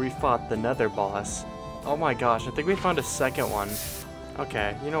earlier where we fought the nether boss. Oh my gosh, I think we found a second one.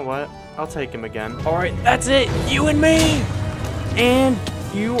 Okay, you know what? I'll take him again. Alright, that's it! You and me! And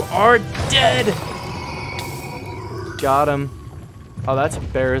you are dead! Got him. Oh, that's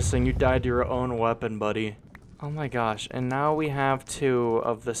embarrassing. You died to your own weapon, buddy. Oh my gosh, and now we have 2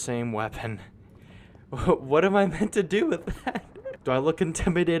 of the same weapon. What am I meant to do with that? Do I look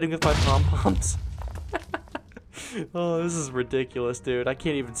intimidating with my pom-poms? Oh, this is ridiculous, dude. I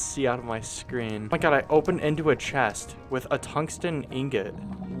can't even see out of my screen. Oh my god, I opened into a chest with a tungsten ingot.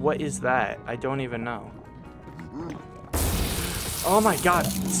 What is that? I don't even know. Oh my god,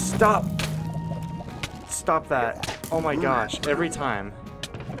 stop! Stop that. Oh my gosh, every time.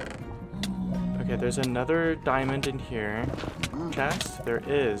 Okay, there's another diamond in here. Chest? There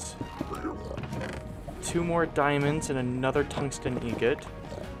is. 2 more diamonds and another tungsten ingot.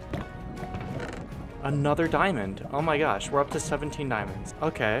 Another diamond. Oh my gosh, we're up to 17 diamonds.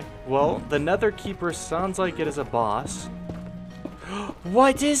 Okay, well, the Nether Keeper sounds like it is a boss.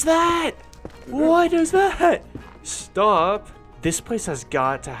 What is that? What is that? Stop. This place has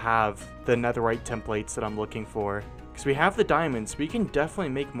got to have the netherite templates that I'm looking for. Because we have the diamonds, we can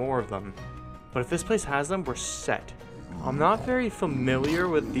definitely make more of them. But if this place has them, we're set. I'm not very familiar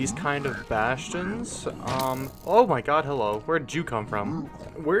with these kind of bastions. Oh my god, hello. Where'd you come from?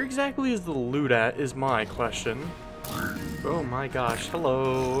 Where exactly is the loot at is my question. Oh my gosh,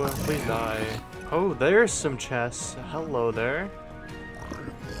 hello. Please die. Oh, there's some chests. Hello there.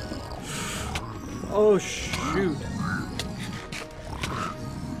 Oh, shoot.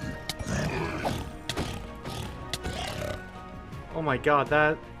 Oh my god,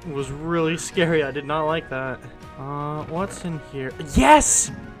 that was really scary. I did not like that. What's in here?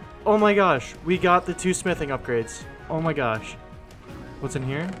 Yes! Oh my gosh, we got the 2 smithing upgrades. Oh my gosh. What's in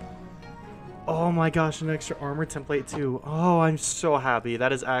here? Oh my gosh, an extra armor template too. Oh, I'm so happy.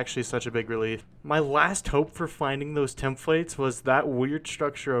 That is actually such a big relief. My last hope for finding those templates was that weird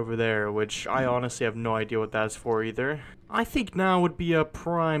structure over there, which I honestly have no idea what that's for either. I think now would be a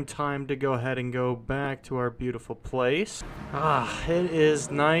prime time to go ahead and go back to our beautiful place. Ah, it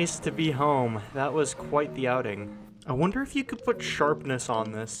is nice to be home. That was quite the outing. I wonder if you could put sharpness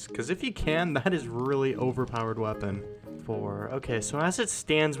on this, because if you can, that is really overpowered weapon. 4. Okay, so as it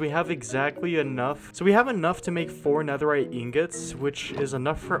stands, we have exactly enough. So we have enough to make 4 netherite ingots, which is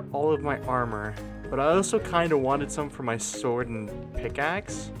enough for all of my armor. But I also kind of wanted some for my sword and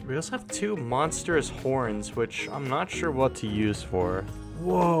pickaxe. We also have 2 monstrous horns, which I'm not sure what to use for.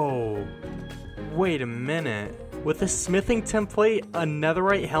 Whoa. Wait a minute. With a smithing template, a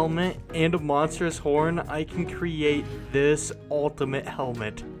netherite helmet, and a monstrous horn, I can create this ultimate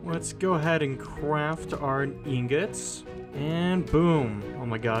helmet. Let's go ahead and craft our ingots. And boom. Oh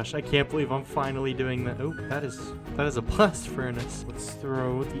my gosh, I can't believe I'm finally doing that. Oh, that is a blast furnace. Let's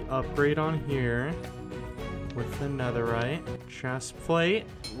throw the upgrade on here with the netherite. Chest plate,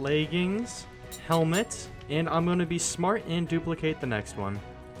 leggings, helmet, and I'm gonna be smart and duplicate the next one.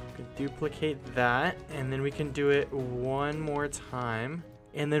 Duplicate that, and then we can do it one more time,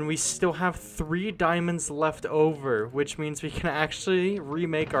 and then we still have 3 diamonds left over, which means we can actually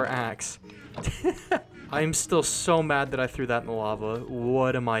remake our axe. I'm still so mad that I threw that in the lava.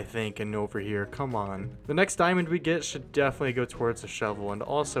 What am I thinking over here? Come on. The next diamond we get should definitely go towards the shovel, and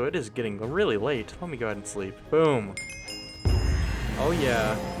also it is getting really late. Let me go ahead and sleep. Boom. Oh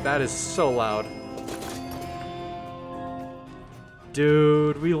yeah, that is so loud.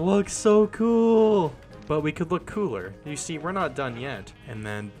 Dude, we look so cool. But we could look cooler. You see, we're not done yet. And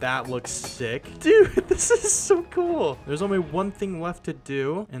then that looks sick. Dude, this is so cool. There's only one thing left to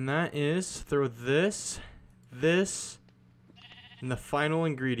do, and that is throw this, and the final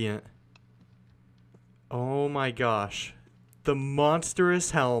ingredient. Oh my gosh. The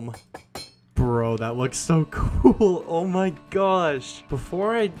monstrous helm. Bro, that looks so cool. Oh my gosh.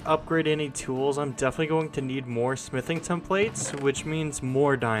 Before I upgrade any tools, I'm definitely going to need more smithing templates, which means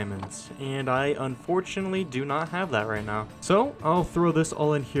more diamonds. And I unfortunately do not have that right now. So I'll throw this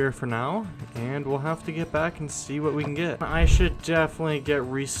all in here for now, and we'll have to get back and see what we can get. I should definitely get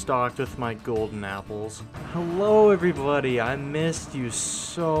restocked with my golden apples. Hello everybody, I missed you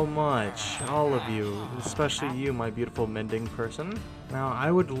so much. All of you, especially you, my beautiful mending person. Now,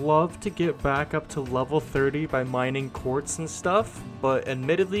 I would love to get back up to level 30 by mining quartz and stuff, but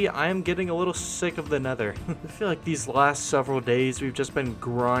admittedly, I am getting a little sick of the nether. I feel like these last several days, we've just been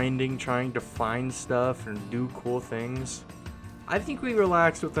grinding, trying to find stuff and do cool things. I think we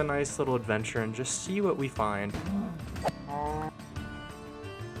relax with a nice little adventure and just see what we find.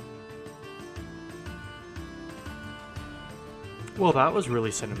 Well, that was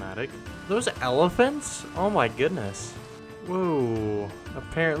really cinematic. Those elephants? Oh my goodness. Whoa,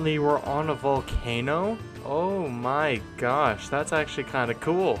 apparently we're on a volcano? Oh my gosh, that's actually kind of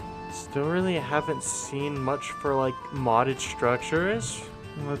cool. Still really haven't seen much for like modded structures.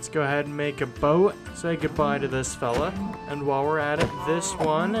 Let's go ahead and make a boat. Say goodbye to this fella. And while we're at it, this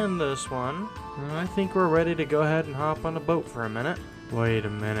one and this one. I think we're ready to go ahead and hop on a boat for a minute. Wait a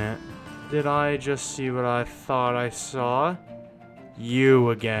minute. Did I just see what I thought I saw?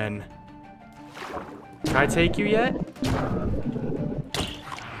 You again. Can I take you yet?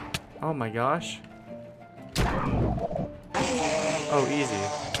 Oh my gosh. Oh, easy.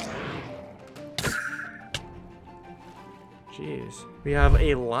 Jeez. We have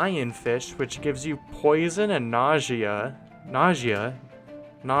a lionfish, which gives you poison and nausea. Nausea.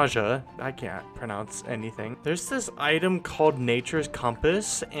 I can't pronounce anything. There's this item called Nature's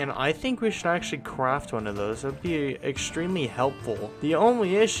Compass, and I think we should actually craft one of those. That'd be extremely helpful. The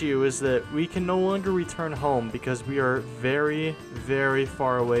only issue is that we can no longer return home because we are very, very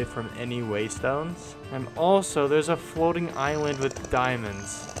far away from any waystones. And also, there's a floating island with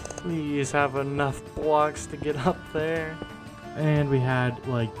diamonds. Please have enough blocks to get up there. And we had,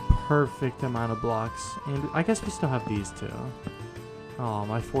 like, perfect amount of blocks. And I guess we still have these two. Oh,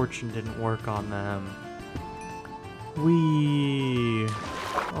 my fortune didn't work on them.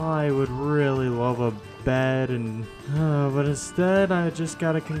 I would really love a bed and... but instead, I just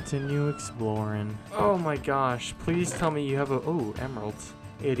gotta continue exploring. Oh my gosh, please tell me you have a... Oh, emeralds.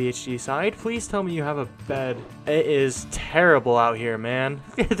 ADHD side, please tell me you have a bed. It is terrible out here, man.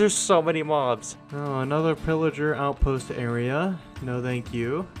 There's so many mobs. Oh, another pillager outpost area. No thank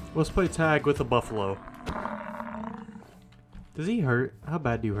you. Let's play tag with a buffalo. Does he hurt? How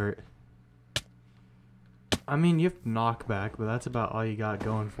bad do you hurt? I mean, you have knockback, but that's about all you got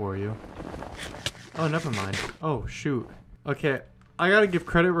going for you. Oh, never mind. Oh, shoot. Okay, I gotta give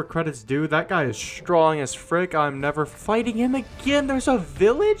credit where credit's due. That guy is strong as frick. I'm never fighting him again. There's a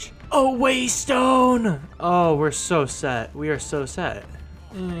village? A waystone! Oh, we're so set. We are so set.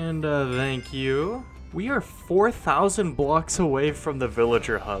 And, thank you. We are 4,000 blocks away from the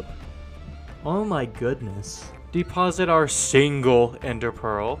villager hub. Oh my goodness. Deposit our single ender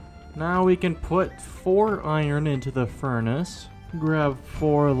pearl. Now we can put 4 iron into the furnace. Grab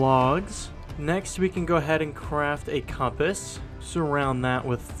 4 logs. Next we can go ahead and craft a compass. Surround that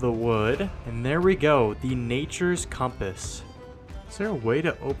with the wood. And there we go, the Nature's Compass. Is there a way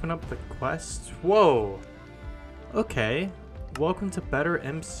to open up the quest? Whoa! Okay. Welcome to Better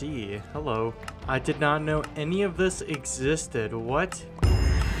MC. Hello. I did not know any of this existed. What?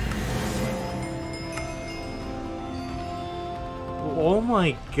 Oh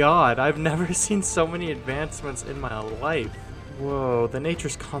my god, I've never seen so many advancements in my life. Whoa, the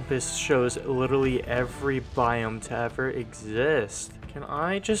Nature's Compass shows literally every biome to ever exist. Can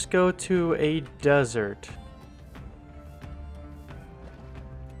I just go to a desert?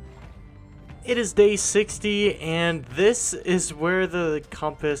 It is day 60, and this is where the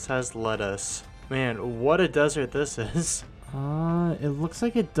compass has led us. Man, what a desert this is. It looks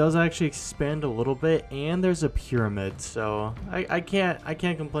like it does actually expand a little bit, and there's a pyramid, so I can't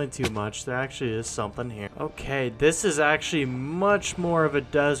complain too much. There actually is something here. Okay, this is actually much more of a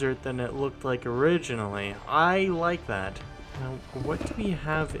desert than it looked like originally. I like that. Now, what do we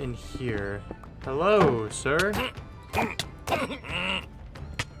have in here? Hello, sir?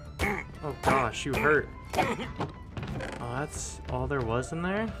 Oh gosh, you hurt. Oh, that's all there was in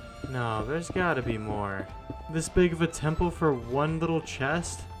there? No, there's gotta be more. This big of a temple for one little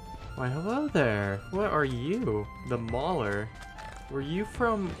chest? Why, hello there. What are you? The Mauler. Were you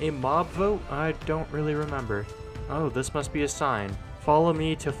from a mob vote? I don't really remember. Oh, this must be a sign. Follow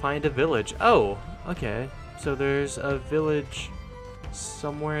me to find a village. Oh, okay. So there's a village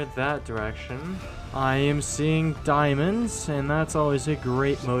somewhere that direction. I am seeing diamonds, and that's always a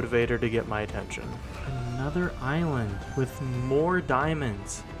great motivator to get my attention. Another island with more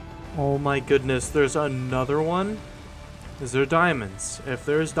diamonds. Oh my goodness, there's another one? Is there diamonds? If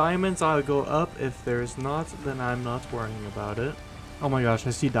there's diamonds, I'll go up. If there's not, then I'm not worrying about it. Oh my gosh,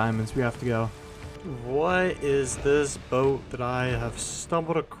 I see diamonds. We have to go. What is this boat that I have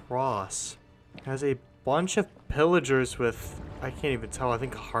stumbled across? It has a bunch of pillagers with, I can't even tell, I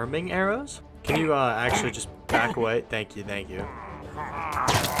think harming arrows? Can you actually just back away? Thank you, thank you.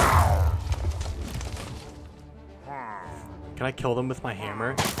 Can I kill them with my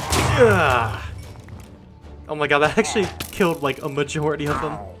hammer? Ugh. Oh my god, that actually killed like a majority of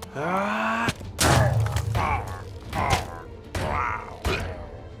them.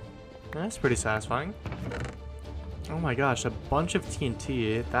 That's pretty satisfying. Oh my gosh, a bunch of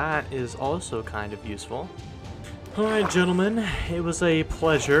TNT. That is also kind of useful. Alright, gentlemen, it was a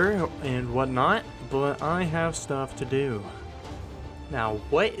pleasure and whatnot, but I have stuff to do. Now,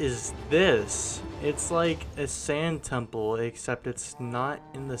 what is this? It's like a sand temple, except it's not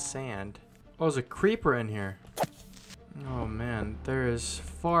in the sand. Oh, there's a creeper in here. Oh man, there is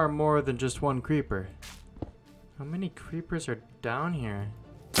far more than just one creeper. How many creepers are down here?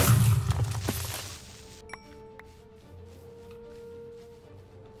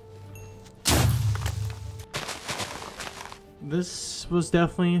 This was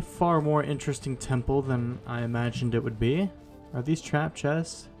definitely a far more interesting temple than I imagined it would be. Are these trap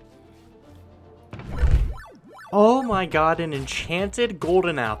chests? Oh my god, an enchanted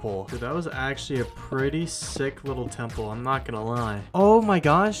golden apple. Dude, that was actually a pretty sick little temple, I'm not gonna lie. Oh my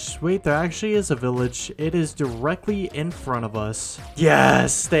gosh, wait, there actually is a village. It is directly in front of us.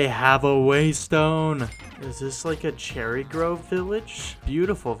 Yes, they have a waystone. Is this like a cherry grove village?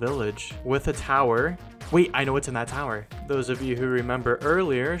 Beautiful village with a tower. Wait, I know what's in that tower. Those of you who remember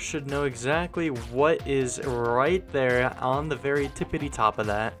earlier should know exactly what is right there on the very tippity top of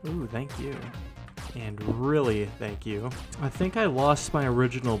that. Ooh, thank you. And really, thank you. I think I lost my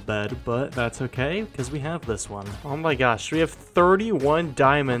original bed, but that's okay, because we have this one. Oh my gosh, we have 31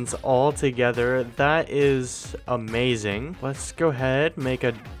 diamonds all together. That is amazing. Let's go ahead, make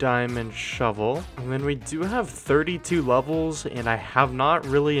a diamond shovel. And then we do have 32 levels, and I have not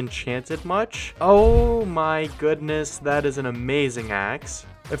really enchanted much. Oh my goodness, that is an amazing axe.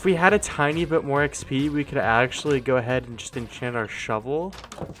 If we had a tiny bit more XP, we could actually go ahead and just enchant our shovel.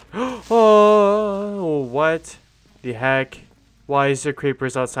 Oh, what the heck? Why is there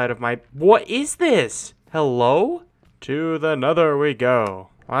creepers outside of my... What is this? Hello? To the nether we go.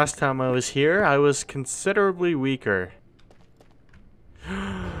 Last time I was here, I was considerably weaker.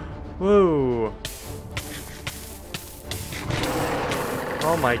 Whoa.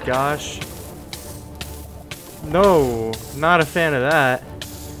 Oh my gosh. No, not a fan of that.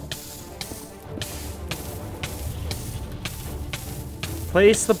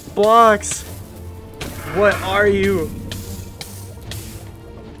 Place the blocks. What are you?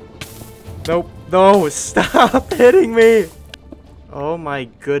 Nope. No, stop hitting me. Oh my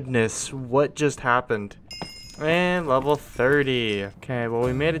goodness. What just happened? And level 30. Okay, well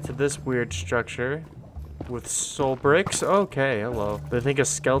we made it to this weird structure with soul bricks. Okay, hello. Do you think a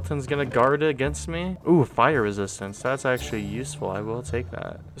skeleton's gonna guard against me? Ooh, fire resistance. That's actually useful. I will take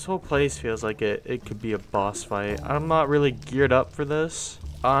that. This whole place feels like it could be a boss fight. I'm not really geared up for this.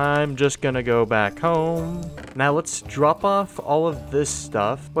 I'm just gonna go back home. Now let's drop off all of this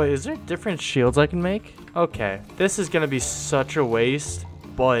stuff. Wait, is there different shields I can make? Okay, this is gonna be such a waste,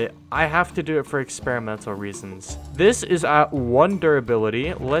 but I have to do it for experimental reasons. This is at 1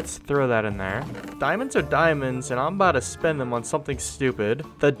 durability. Let's throw that in there. Diamonds are diamonds, and I'm about to spend them on something stupid.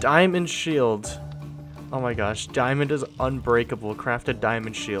 The diamond shield. Oh my gosh, diamond is unbreakable. Crafted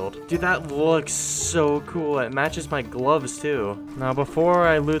diamond shield. Dude, that looks so cool. It matches my gloves too. Now, before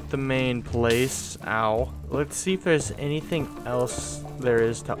I loot the main place, ow, let's see if there's anything else there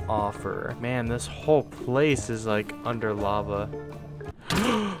is to offer. Man, this whole place is like under lava.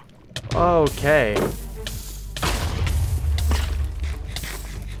 Okay.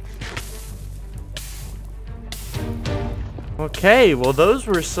 Okay, well those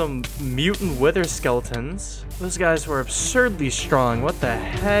were some mutant wither skeletons. Those guys were absurdly strong. What the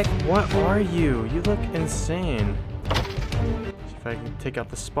heck? What are you? You look insane. See if I can take out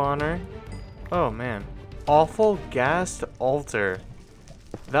the spawner. Oh man. Awful gassed altar.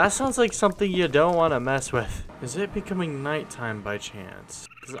 That sounds like something you don't want to mess with. Is it becoming nighttime by chance?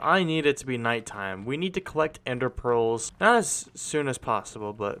 Because I need it to be nighttime. We need to collect ender pearls. Not as soon as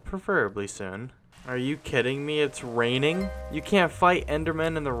possible, but preferably soon. Are you kidding me? It's raining? You can't fight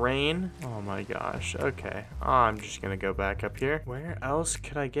endermen in the rain? Oh my gosh. Okay. I'm just gonna go back up here. Where else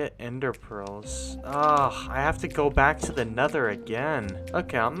could I get ender pearls? Ugh, I have to go back to the nether again.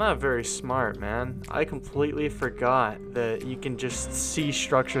 Okay, I'm not very smart, man. I completely forgot that you can just see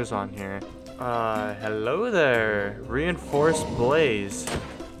structures on here. Hello there. Reinforced blaze.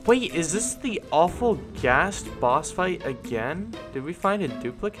 Wait, is this the awful gassed boss fight again? Did we find a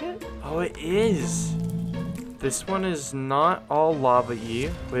duplicate? Oh, it is. This one is not all lava-y,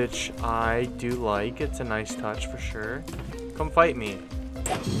 which I do like. It's a nice touch for sure. Come fight me.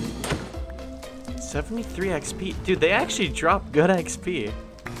 73 XP. Dude, they actually drop good XP.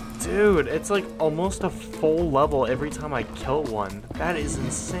 Dude, it's like almost a full level every time I kill one. That is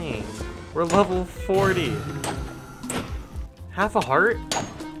insane. We're level 40. Half a heart?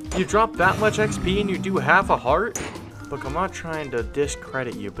 You drop that much XP and you do half a heart? Look, I'm not trying to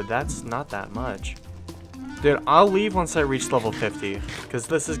discredit you, but that's not that much. Dude, I'll leave once I reach level 50, because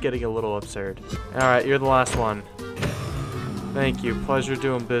this is getting a little absurd. Alright, you're the last one. Thank you. Pleasure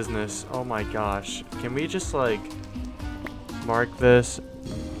doing business. Oh my gosh. Can we just, like, mark this?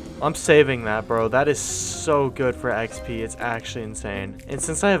 I'm saving that, bro. That is so good for XP. It's actually insane. And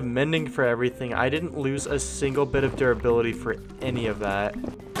since I have mending for everything, I didn't lose a single bit of durability for any of that.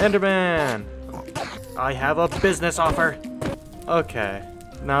 Enderman! I have a business offer. Okay.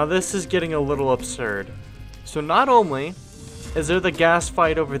 Now this is getting a little absurd. So not only is there the gas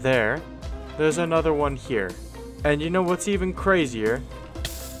fight over there, there's another one here. And you know what's even crazier?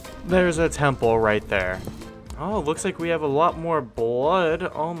 There's a temple right there. Oh, looks like we have a lot more blood.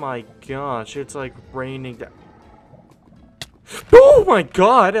 Oh my gosh, it's like raining down. Oh my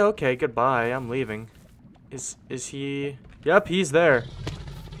god! Okay, goodbye. I'm leaving. Is he? Yep, he's there.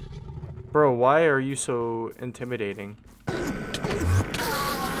 Bro, why are you so intimidating?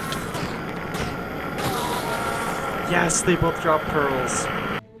 Yes, they both drop pearls.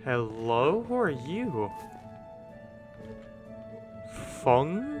 Hello? Who are you?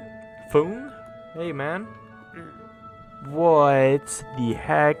 Fung? Hey, man. What the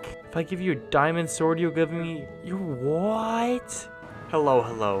heck? If I give you a diamond sword, you'll give me your what?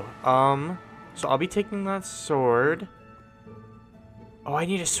 Hello. So I'll be taking that sword. Oh, I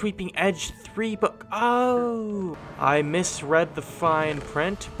need a sweeping edge 3, but oh, I misread the fine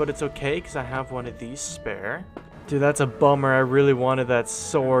print, but it's okay because I have one of these spare. Dude, that's a bummer. I really wanted that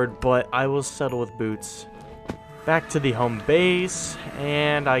sword, but I will settle with boots. Back to the home base,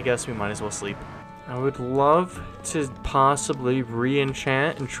 and I guess we might as well sleep. I would love to possibly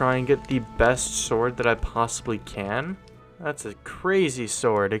re-enchant and try and get the best sword that I possibly can. That's a crazy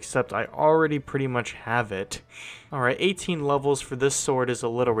sword, except I already pretty much have it. Alright, 18 levels for this sword is a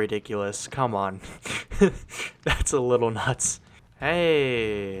little ridiculous. Come on. That's a little nuts.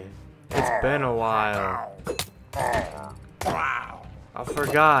 Hey, it's been a while. I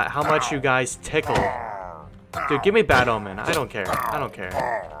forgot how much you guys tickle. Dude, give me Bad Omen. I don't care.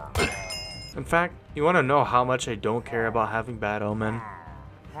 In fact, you want to know how much I don't care about having Bad Omen?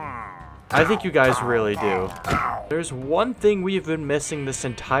 I think you guys really do. There's one thing we've been missing this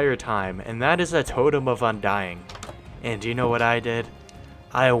entire time, and that is a Totem of Undying. And do you know what I did?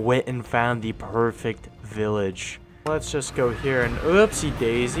 I went and found the perfect village. Let's just go here and oopsie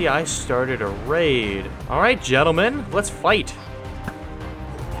daisy, I started a raid. Alright, gentlemen, let's fight.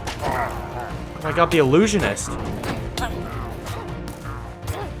 I got the illusionist.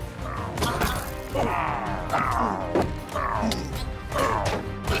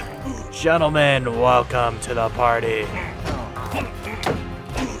 Gentlemen, welcome to the party.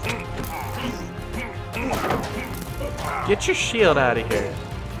 Get your shield out of here.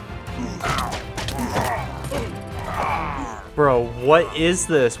 Bro, what is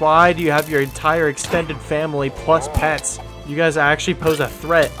this? Why do you have your entire extended family plus pets? You guys actually pose a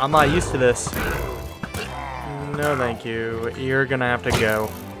threat. I'm not used to this. No, thank you. You're gonna have to go.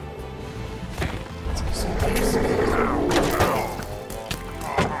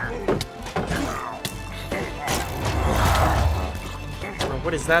 Bro,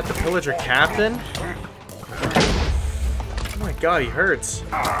 what is that? The pillager captain? Oh my god, he hurts.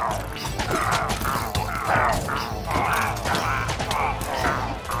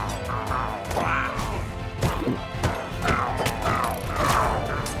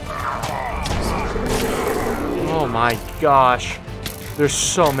 Oh my gosh. There's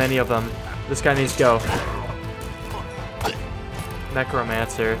so many of them. This guy needs to go.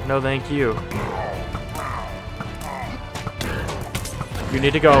 Necromancer. No thank you. You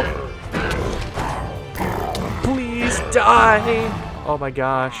need to go. Please die. Oh my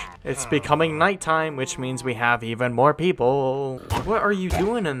gosh. It's becoming nighttime, which means we have even more people. What are you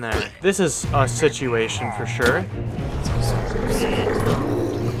doing in there? This is a situation for sure.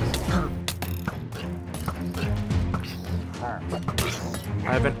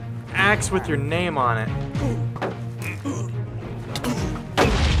 I have an axe with your name on it.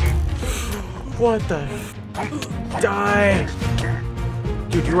 What the Die!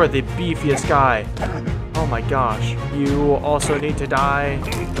 Dude, you are the beefiest guy. Oh my gosh. You also need to die.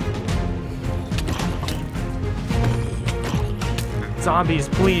 Zombies,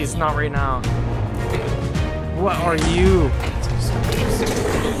 please, not right now. What are you?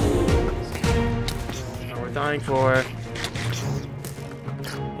 What we're dying for.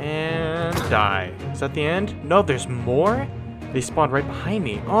 And die. Is that the end? No, there's more? They spawned right behind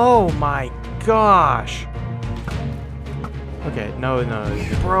me. Oh my gosh. Okay, no.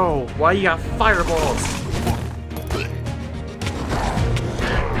 Bro, why you got fireballs?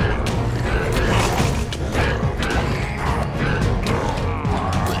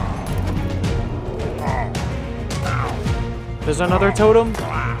 There's another totem.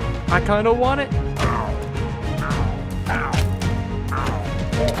 I kind of want it.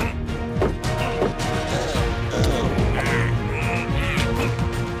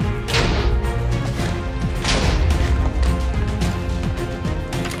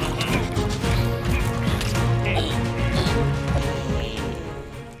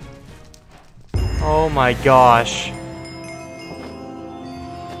 Oh my gosh.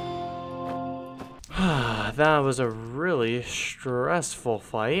 That was a really stressful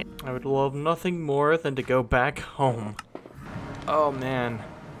fight. I would love nothing more than to go back home. Oh man.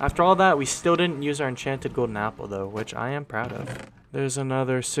 After all that, we still didn't use our enchanted golden apple though, which I am proud of. There's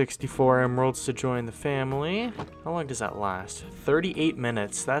another 64 emeralds to join the family. How long does that last? 38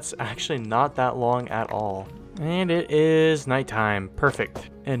 minutes. That's actually not that long at all. And it is nighttime. Perfect.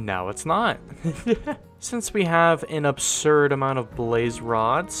 And now it's not. Since we have an absurd amount of blaze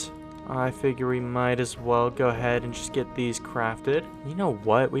rods, I figure we might as well go ahead and just get these crafted. You know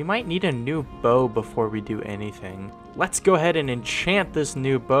what? We might need a new bow before we do anything. Let's go ahead and enchant this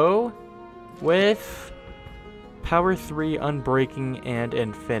new bow with Power 3, Unbreaking, and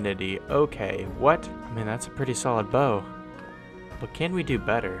Infinity. Okay, what? I mean, that's a pretty solid bow. But can we do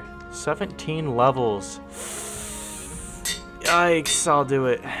better? 17 levels. Yikes, I'll do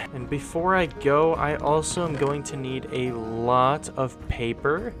it. And before I go, I also am going to need a lot of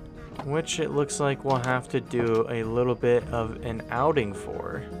paper, which it looks like we'll have to do a little bit of an outing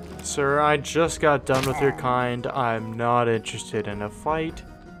for. Sir, I just got done with your kind. I'm not interested in a fight.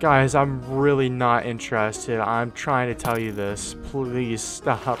 Guys, I'm really not interested. I'm trying to tell you this. Please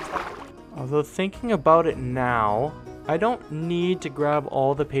stop. Although thinking about it now, I don't need to grab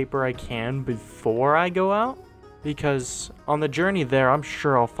all the paper I can before I go out, because on the journey there, I'm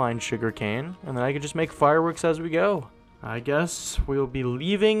sure I'll find sugarcane, and then I can just make fireworks as we go. I guess we'll be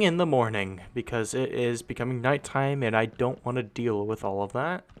leaving in the morning because it is becoming nighttime and I don't want to deal with all of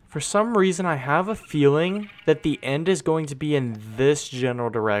that. For some reason, I have a feeling that the end is going to be in this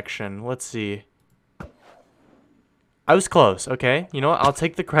general direction. Let's see. I was close, okay? You know what? I'll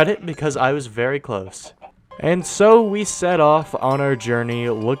take the credit because I was very close. And so we set off on our journey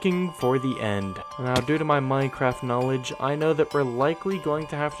looking for the end. Now, due to my Minecraft knowledge, I know that we're likely going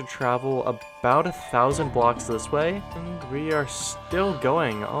to have to travel about 1,000 blocks this way. And we are still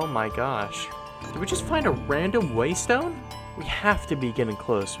going. Oh my gosh. Did we just find a random waystone? We have to be getting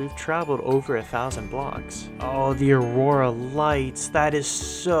close. We've traveled over 1,000 blocks. Oh, the Aurora lights. That is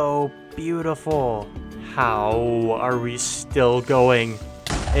so beautiful. How are we still going?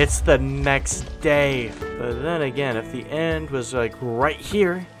 It's the next day. But then again, if the end was like right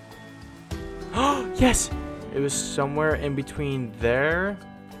here. Oh, yes! It was somewhere in between there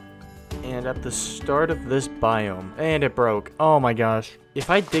and at the start of this biome. And it broke. Oh my gosh. If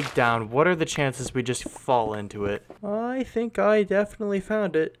I dig down, what are the chances we just fall into it? I think I definitely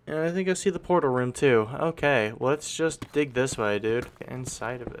found it. And I think I see the portal room too. Okay, let's just dig this way, dude. Get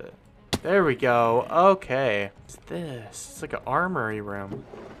inside of it. There we go. Okay. What's this? It's like an armory room.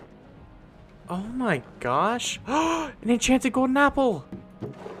 Oh my gosh. An enchanted golden apple.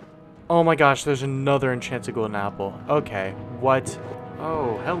 Oh my gosh, there's another enchanted golden apple. Okay, what?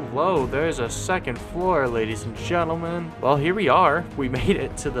 Oh, hello. There's a second floor, ladies and gentlemen. Well, here we are. We made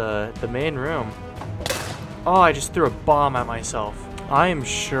it to the main room. Oh, I just threw a bomb at myself. I am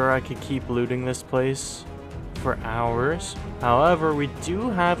sure I could keep looting this place for hours. However, we do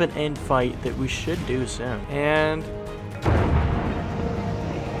have an end fight that we should do soon. And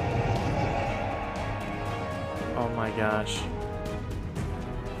oh my gosh.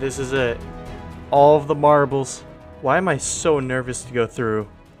 This is it. All of the marbles. Why am I so nervous to go through?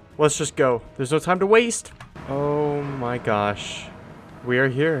 Let's just go. There's no time to waste. Oh my gosh. We are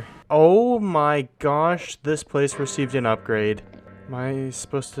here. Oh my gosh. This place received an upgrade. Am I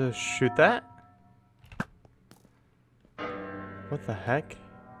supposed to shoot that? What the heck?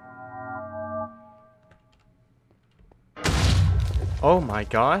 Oh my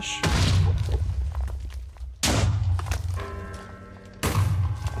gosh.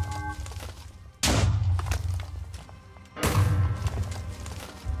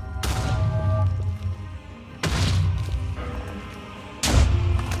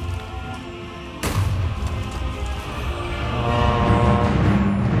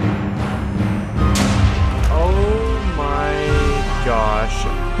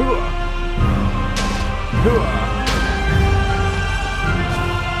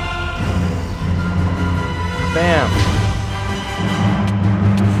 Bam.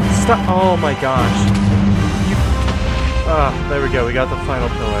 Stop. Oh my gosh. There we go. We got the final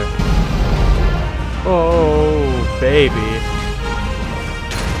pillar. Oh, baby.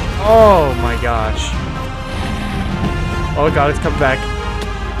 Oh my gosh. Oh god, it's coming back.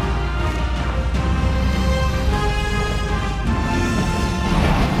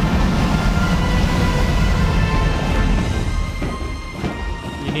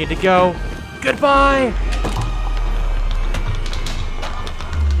 You need to go. Goodbye.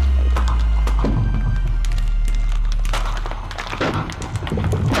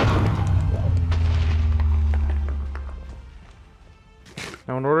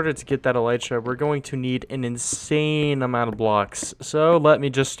 Now, in order to get that elytra, we're going to need an insane amount of blocks. So let me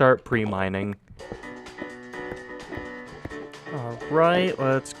just start pre-mining. Alright,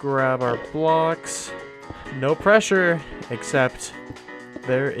 let's grab our blocks. No pressure, except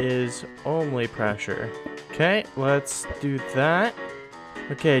there is only pressure. Okay, let's do that.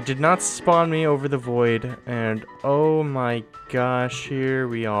 Okay, did not spawn me over the void. And oh my gosh, here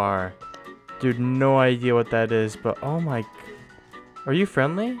we are. Dude, no idea what that is, but oh my... Are you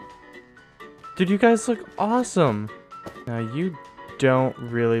friendly? Dude, you guys look awesome. Now, you don't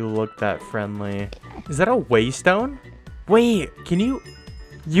really look that friendly. Is that a waystone? Wait, can you...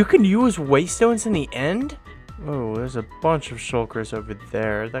 You can use waystones in the end? Oh, there's a bunch of shulkers over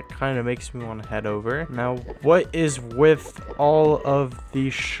there. That kind of makes me want to head over. Now, what is with all of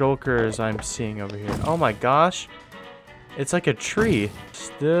these shulkers I'm seeing over here? Oh my gosh. It's like a tree.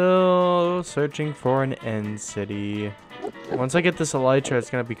 Still searching for an end city. Once I get this elytra,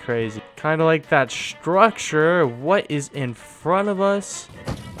 it's gonna be crazy. Kind of like that structure. What is in front of us?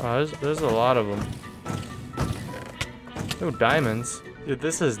 Oh, there's a lot of them. Oh, diamonds. Dude,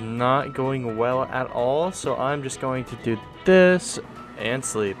 this is not going well at all, so I'm just going to do this and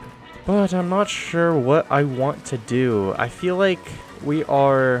sleep. But I'm not sure what I want to do. I feel like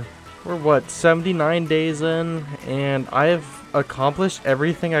we're what, 79 days in, and I've accomplished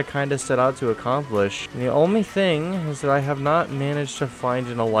everything I kind of set out to accomplish. And the only thing is that I have not managed to find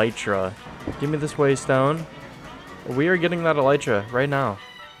an elytra. Give me this waystone. We are getting that elytra right now.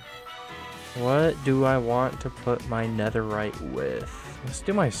 What do I want to put my netherite with? Let's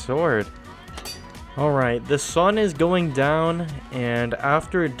do my sword. Alright, the sun is going down, and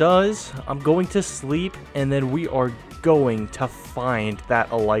after it does, I'm going to sleep, and then we are going to find that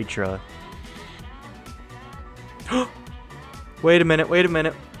elytra. Wait a minute, wait a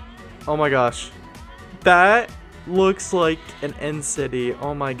minute. Oh my gosh. That looks like an end city.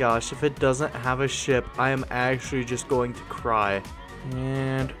 Oh my gosh, if it doesn't have a ship, I am actually just going to cry.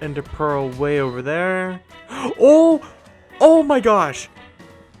 And ender pearl way over there. Oh! Oh my gosh!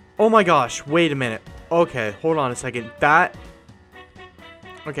 Oh my gosh, wait a minute. Okay, hold on a second.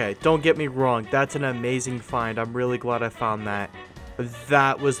 Okay, don't get me wrong. That's an amazing find. I'm really glad I found that. But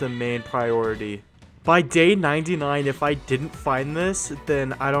that was the main priority. By day 99, if I didn't find this,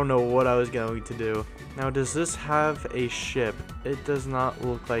 then I don't know what I was going to do. Now, does this have a ship? It does not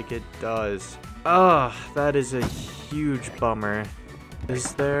look like it does. Ugh, that is a huge bummer.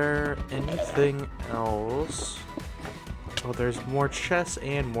 Is there anything else? Oh, there's more chests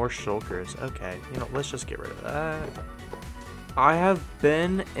and more shulkers. Okay, you know, let's just get rid of that. I have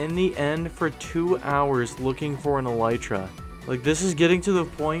been in the end for 2 hours looking for an elytra. Like, this is getting to the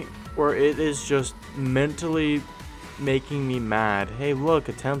point where it is just mentally making me mad. Hey, look,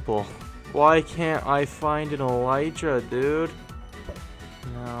 a temple. Why can't I find an elytra, dude?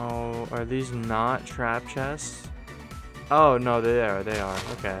 No, are these not trap chests? Oh, no, they are.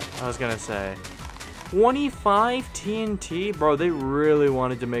 Okay, I was gonna say. 25 TNT? Bro, they really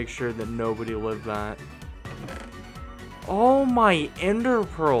wanted to make sure that nobody lived that. Oh my ender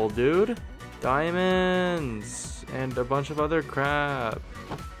pearl, dude. Diamonds and a bunch of other crap.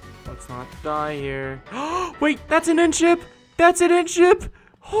 Let's not die here. Wait, that's an end ship. That's an end ship.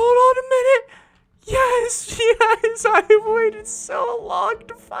 Hold on a minute. Yes, yes, I have waited so long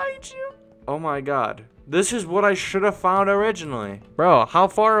to find you. Oh my god. This is what I should have found originally. Bro, how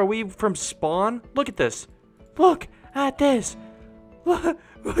far are we from spawn? Look at this. Look at this.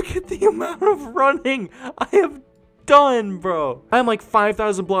 Look at the amount of running I have done, bro. I'm like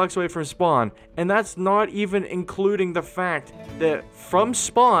 5,000 blocks away from spawn, and that's not even including the fact that from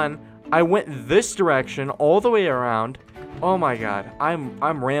spawn, I went this direction all the way around. Oh my god,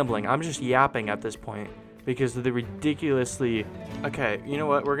 I'm rambling. I'm just yapping at this point because of the ridiculously... Okay, you know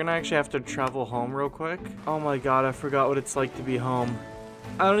what? We're gonna actually have to travel home real quick. Oh my god, I forgot what it's like to be home.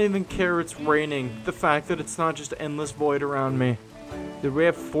 I don't even care it's raining. The fact that it's not just endless void around me. Dude, we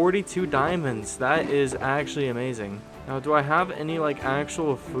have 42 diamonds. That is actually amazing. Now, do I have any, like,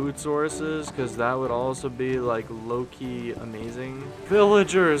 actual food sources? Because that would also be, like, low-key amazing.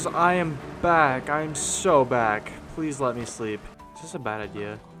 Villagers, I am back. I am so back. Please let me sleep. Is this a bad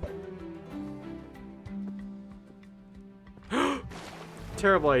idea?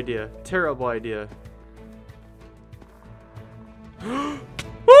 Terrible idea. Terrible idea.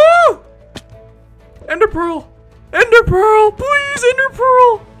 Woo! Ender Pearl! Ender Pearl! Please, Ender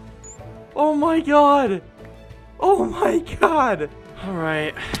Pearl! Oh my god! Oh my god!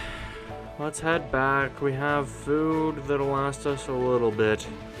 Alright. Let's head back. We have food that'll last us a little bit.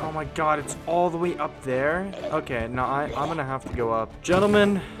 Oh my god, it's all the way up there? Okay, now I'm gonna have to go up.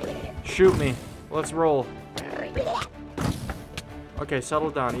 Gentlemen, shoot me. Let's roll. Okay,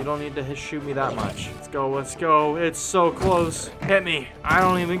 settle down. You don't need to shoot me that much. Let's go, let's go. It's so close. Hit me. I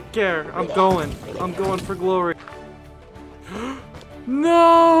don't even care. I'm going. I'm going for glory.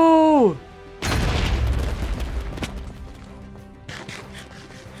 No!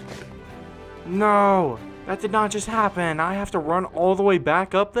 No! That did not just happen. I have to run all the way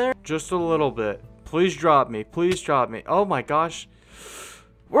back up there? Just a little bit. Please drop me. Please drop me. Oh my gosh.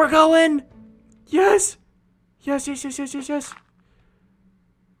 We're going! Yes! Yes, yes, yes, yes, yes, yes.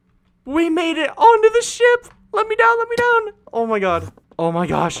 We made it onto the ship! Let me down, let me down! Oh my god. Oh my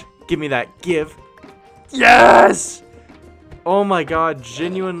gosh. Give me that. Give. Yes! Oh my god,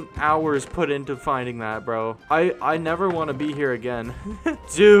 genuine hours put into finding that, bro. I never want to be here again.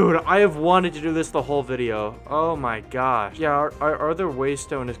 Dude, I have wanted to do this the whole video. Oh my gosh. Yeah, our other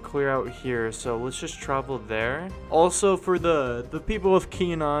waystone is clear out here, so let's just travel there. Also, for the people with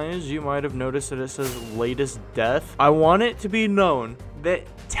keen eyes, you might have noticed that it says latest death. I want it to be known that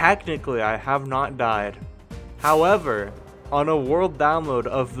technically I have not died. However, on a world download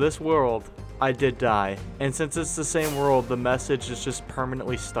of this world, I did die, and since it's the same world, the message is just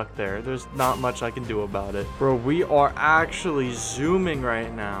permanently stuck there. There's not much I can do about it. Bro, we are actually zooming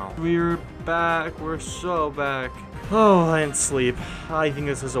right now. We're back. We're so back. Oh, and sleep. I think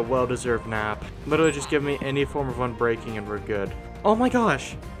this is a well-deserved nap. Literally just give me any form of unbreaking and we're good. Oh my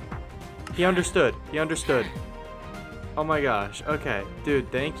gosh. He understood. He understood. Oh my gosh. Okay.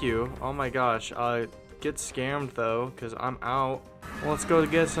 Dude, thank you. Oh my gosh. Get scammed though, because I'm out. Let's go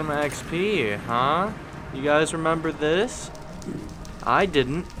get some XP, huh? You guys remember this? I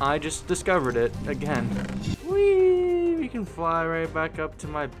didn't. I just discovered it again. Whee! We can fly right back up to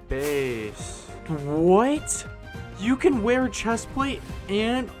my base. What? You can wear a chest plate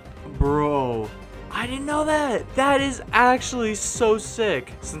and... Bro, I didn't know that. That is actually so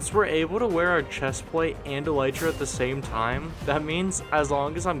sick. Since we're able to wear our chest plate and elytra at the same time, that means as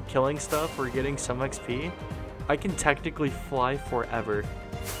long as I'm killing stuff or getting some XP, I can technically fly forever.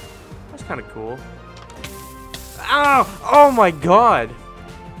 That's kind of cool. Ow! Oh my god!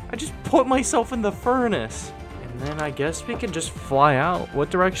 I just put myself in the furnace. And then I guess we can just fly out. What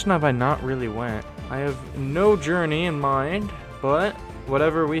direction have I not really went? I have no journey in mind, but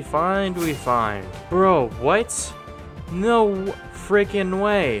whatever we find, we find. Bro, what? No freaking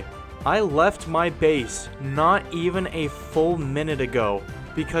way. I left my base not even a full minute ago,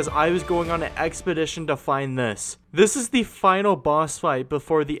 because I was going on an expedition to find this. This is the final boss fight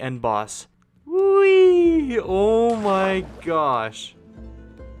before the end boss. Whee! Oh my gosh.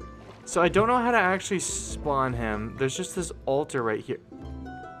 So I don't know how to actually spawn him. There's just this altar right here.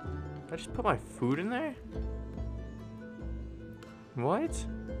 Did I just put my food in there? What?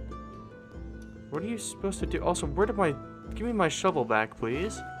 What are you supposed to do? Also, where did my... Give me my shovel back,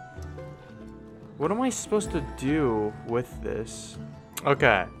 please. What am I supposed to do with this?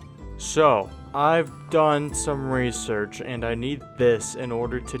 Okay, so I've done some research and I need this in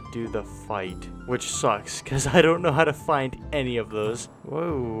order to do the fight, which sucks because I don't know how to find any of those.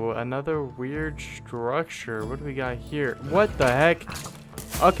 Whoa, another weird structure. What do we got here? What the heck?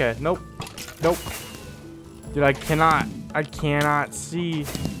 Okay, nope. Nope. Dude, I cannot see.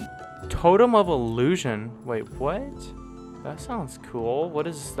 Totem of Illusion. Wait, what? That sounds cool. What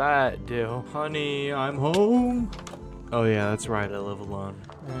does that do? Honey, I'm home. Oh yeah, that's right, I live alone.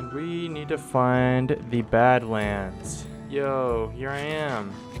 And we need to find the Badlands. Yo, here I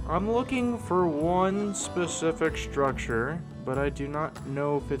am. I'm looking for one specific structure, but I do not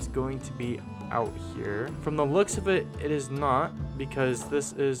know if it's going to be out here. From the looks of it, it is not, because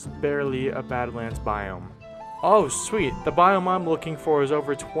this is barely a Badlands biome. Oh, sweet. The biome I'm looking for is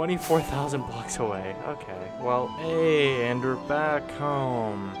over 24,000 blocks away. Okay, well, hey, and we're back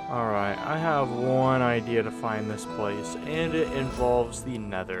home. Alright, I have one idea to find this place, and it involves the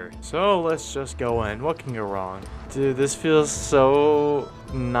Nether. So let's just go in. What can go wrong? Dude, this feels so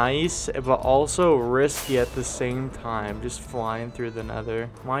nice, but also risky at the same time, just flying through the Nether.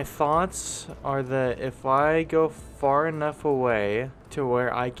 My thoughts are that if I go far enough away to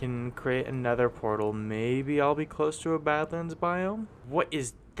where I can create another portal, maybe I'll be close to a Badlands biome. What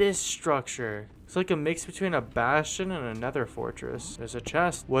is this structure? It's like a mix between a bastion and a nether fortress. There's a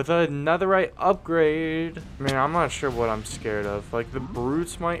chest with a netherite upgrade. I mean, I'm not sure what I'm scared of. Like, the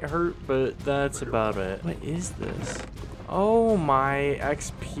brutes might hurt, but that's about it. What is this? Oh, my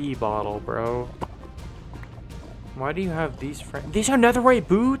XP bottle, bro. Why do you have these These are netherite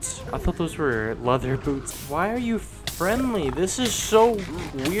boots? I thought those were leather boots. Why are you friendly? This is so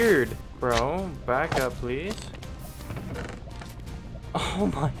weird. Bro, back up, please.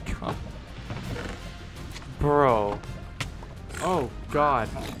 Oh my god. Bro. Oh god.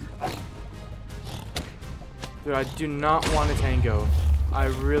 Dude, I do not want a tango. I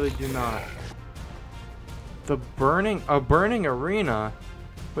really do not. A burning arena?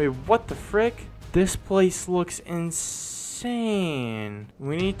 Wait, what the frick? This place looks insane.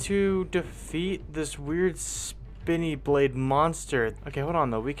 We need to defeat this weird spinny blade monster. Okay, hold on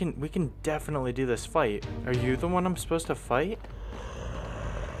though. We can definitely do this fight. Are you the one I'm supposed to fight?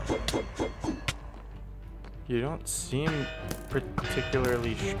 You don't seem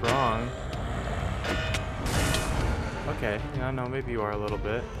particularly strong. Okay, yeah, no, maybe you are a little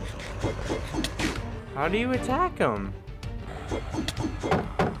bit. How do you attack him?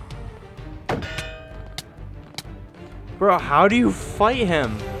 Bro, how do you fight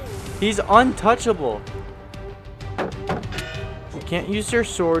him? He's untouchable. You can't use your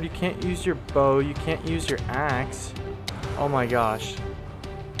sword, you can't use your bow, you can't use your axe. Oh my gosh.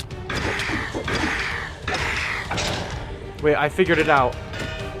 Wait, I figured it out.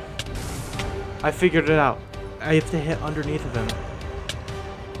 I figured it out. I have to hit underneath of him.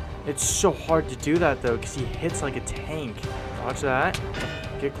 It's so hard to do that though, because he hits like a tank. Watch that.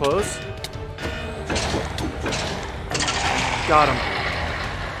 Get close. Got him.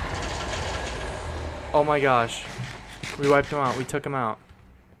 Oh my gosh. We wiped him out. We took him out.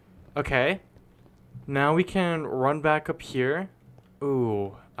 Okay. Now we can run back up here.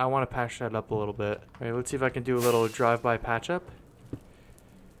 Ooh, I want to patch that up a little bit. Alright, let's see if I can do a little drive-by patch up.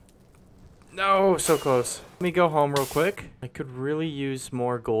 No, so close. Let me go home real quick. I could really use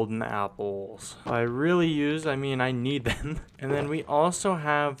more golden apples. By really use, I mean I need them. And then we also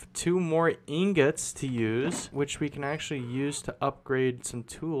have 2 more ingots to use, which we can actually use to upgrade some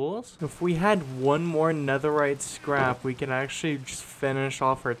tools. If we had 1 more netherite scrap, we can actually just finish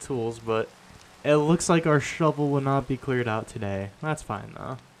off our tools, but it looks like our shovel will not be cleared out today. That's fine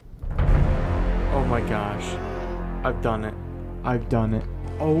though. Oh my gosh. I've done it. I've done it.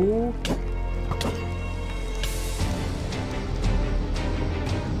 Oh.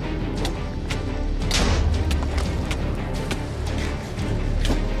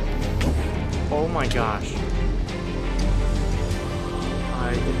 Oh my gosh.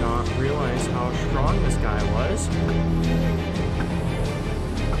 I did not realize how strong this guy was.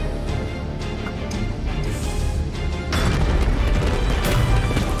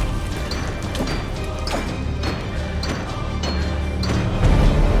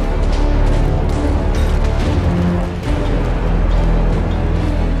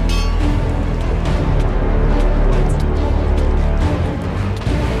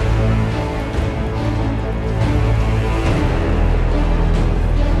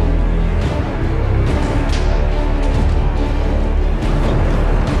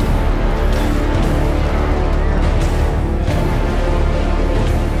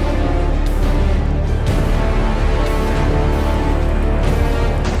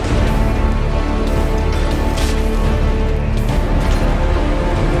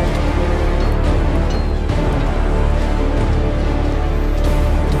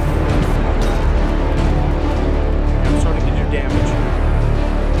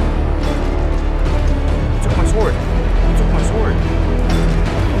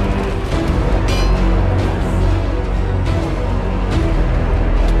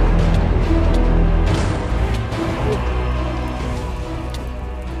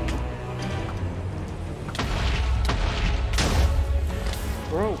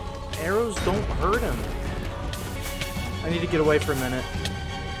 get away for a minute.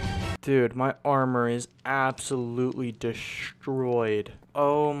 Dude, my armor is absolutely destroyed.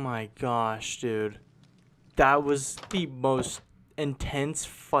 Oh my gosh, dude. That was the most intense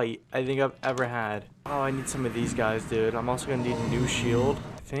fight I think I've ever had. Oh, I need some of these guys, dude. I'm also gonna need a new shield.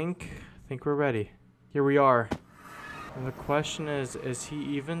 I think we're ready. Here we are. And the question is he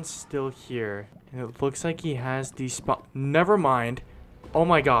even still here? And it looks like he has despawn. Never mind. Oh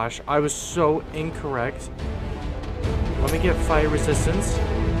my gosh, I was so incorrect. Let me get fire resistance.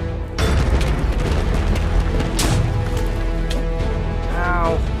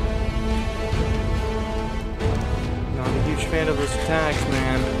 Ow. Not a huge fan of those attacks,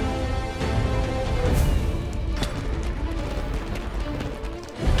 man.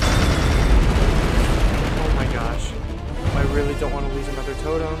 Oh my gosh. I really don't want to lose another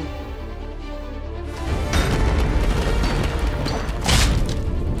totem.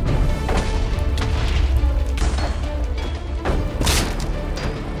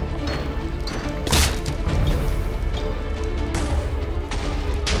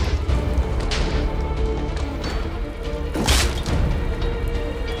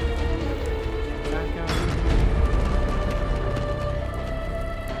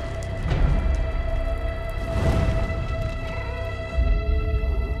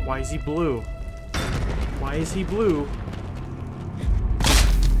 Why is he blue? Why is he blue?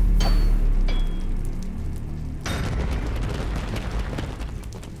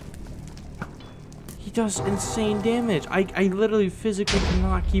 He does insane damage. I literally physically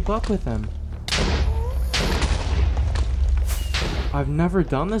cannot keep up with him. I've never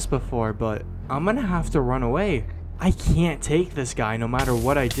done this before, but I'm gonna have to run away. I can't take this guy no matter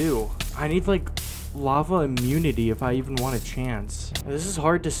what I do. I need like lava immunity if I even want a chance. This is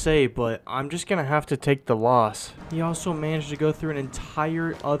hard to say, but I'm just gonna have to take the loss. He also managed to go through an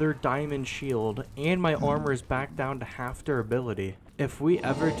entire other diamond shield, and my armor is back down to half durability. If we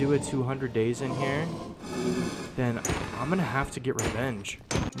ever do a 200 days in here, then I'm gonna have to get revenge.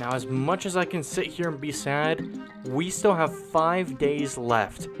 Now, as much as I can sit here and be sad, we still have 5 days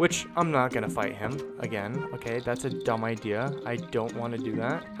left, which I'm not gonna fight him again. Okay, that's a dumb idea. I don't want to do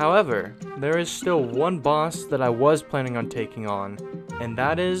that. However, there is still one boss that I was planning on taking on, and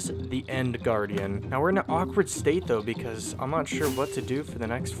that is the End Guardian. Now, we're in an awkward state though, because I'm not sure what to do for the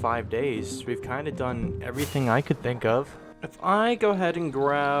next 5 days. We've kind of done everything I could think of. If I go ahead and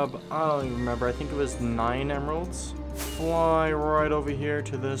grab, I don't even remember, I think it was 9 emeralds. Fly right over here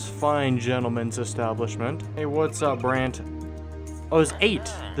to this fine gentleman's establishment. Hey, what's up, Brant? Oh, it was 8.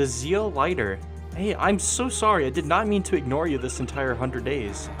 The Zeal Lighter. Hey, I'm so sorry. I did not mean to ignore you this entire 100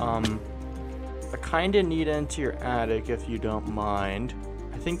 days. I kinda need into your attic if you don't mind.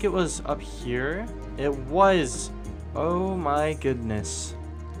 I think it was up here. It was. Oh my goodness.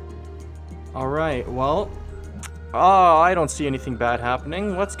 Alright, well. Oh, I don't see anything bad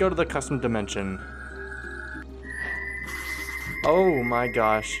happening. Let's go to the custom dimension. Oh my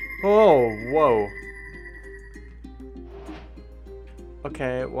gosh. Oh, whoa.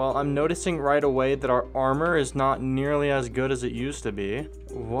 Okay, well, I'm noticing right away that our armor is not nearly as good as it used to be.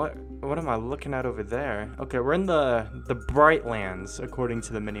 What am I looking at over there? Okay, we're in the Bright Lands, according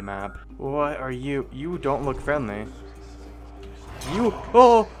to the minimap. What are you? You don't look friendly. You,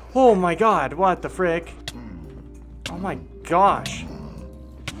 oh my god, what the frick? Oh my gosh.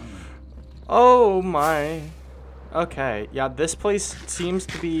 Oh my. Okay, yeah, this place seems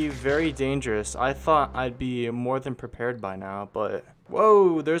to be very dangerous. I thought I'd be more than prepared by now, but...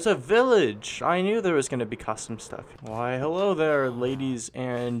 Whoa, there's a village! I knew there was gonna be custom stuff. Why, hello there, ladies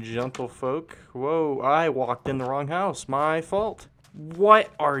and gentlefolk. Whoa, I walked in the wrong house. My fault. What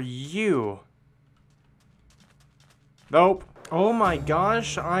are you? Nope. Oh my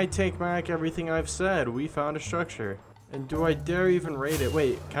gosh, I take back everything I've said. We found a structure. And do I dare even raid it?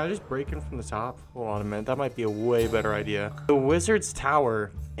 Wait, can I just break in from the top? Hold on a minute, that might be a way better idea. The Wizard's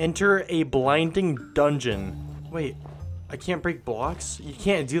Tower. Enter a blinding dungeon. Wait, I can't break blocks? You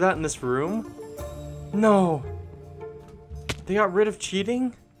can't do that in this room? No. They got rid of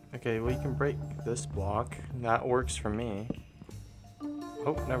cheating? Okay, well you can break this block. That works for me.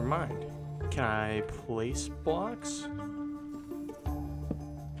 Oh, never mind. Can I place blocks?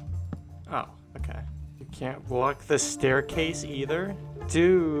 Oh, okay. You can't block the staircase either?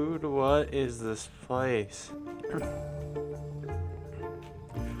 Dude, what is this place?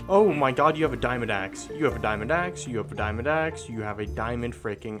 Oh my god, you have a diamond axe. You have a diamond axe, you have a diamond axe, you have a diamond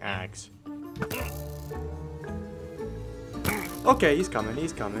freaking axe. Okay, he's coming,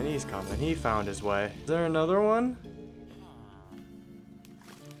 he's coming, he's coming. He found his way. Is there another one?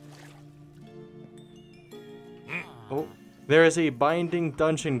 Oh. There is a binding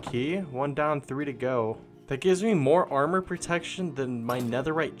dungeon key. 1 down, 3 to go. That gives me more armor protection than my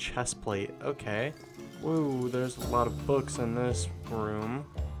netherite chest plate. Okay. Whoa, there's a lot of books in this room.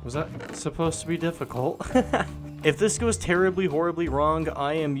 Was that supposed to be difficult? If this goes terribly, horribly wrong,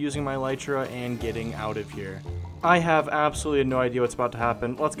 I am using my Elytra and getting out of here. I have absolutely no idea what's about to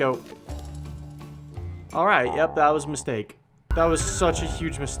happen. Let's go. Alright, yep, that was a mistake. That was such a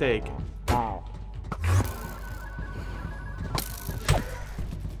huge mistake.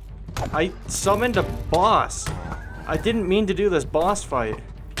 I summoned a boss. I didn't mean to do this boss fight.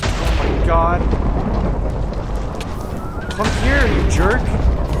 Oh my god. Come here, you jerk.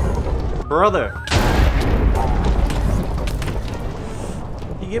 Brother.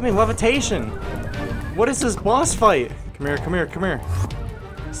 He gave me levitation. What is this boss fight? Come here, come here, come here.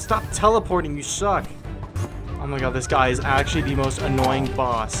 Stop teleporting, you suck. Oh my god, this guy is actually the most annoying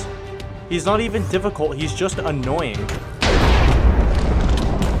boss. He's not even difficult, he's just annoying.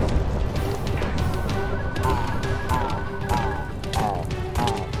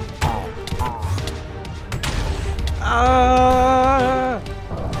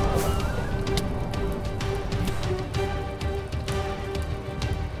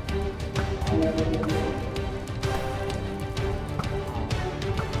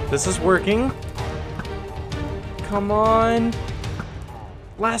 This is working. Come on.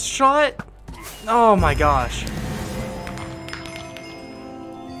 Last shot. Oh my gosh.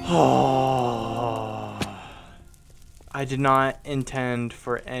 Oh. I did not intend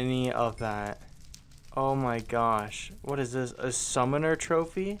for any of that. Oh my gosh. What is this? A summoner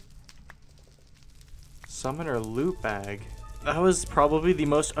trophy? Summoner loot bag. That was probably the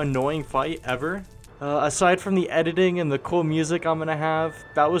most annoying fight ever. Aside from the editing and the cool music I'm gonna have,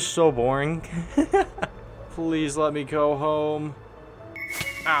 that was so boring. Please let me go home.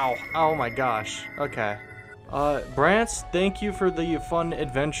 Ow. Oh my gosh. Okay. Brants, thank you for the fun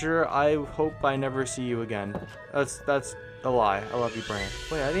adventure. I hope I never see you again. That's a lie. I love you, Brant.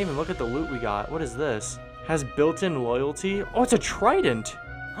 Wait, I didn't even look at the loot we got. What is this? Has built-in loyalty. Oh, it's a trident.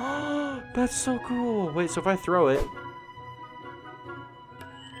 Oh, that's so cool. Wait, so if I throw it.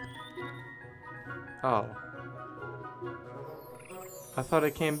 Oh. I thought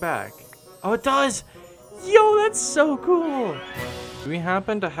it came back. Oh, it does! Yo, that's so cool! Do we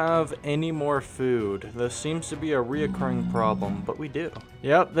happen to have any more food? This seems to be a reoccurring problem, but we do.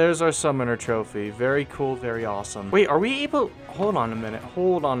 Yep, there's our summoner trophy. Very cool, very awesome. Wait, are we able... Hold on a minute,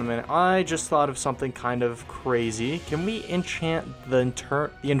 hold on a minute. I just thought of something kind of crazy. Can we enchant the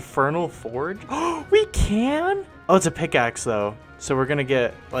infernal forge? Oh, we can? Oh, it's a pickaxe though. So we're gonna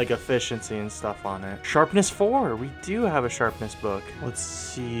get like efficiency and stuff on it. Sharpness 4, we do have a sharpness book. Let's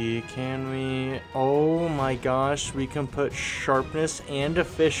see, can we? Oh my gosh, we can put sharpness and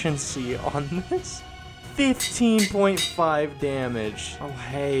efficiency on this. 15.5 damage. Oh,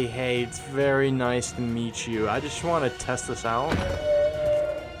 hey, it's very nice to meet you. I just want to test this out.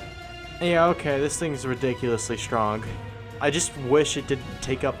 Yeah, okay, this thing's ridiculously strong. I just wish it didn't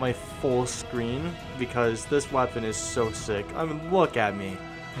take up my full screen because this weapon is so sick. I mean, look at me.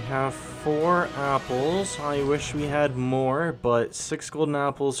 I have 4 apples. I wish we had more, but 6 golden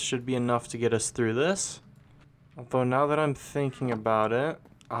apples should be enough to get us through this. Although now that I'm thinking about it,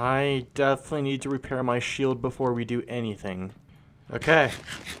 I definitely need to repair my shield before we do anything. Okay.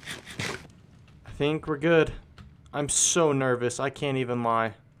 I think we're good. I'm so nervous, I can't even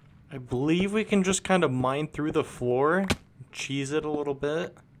lie. I believe we can just kind of mine through the floor. Cheese it a little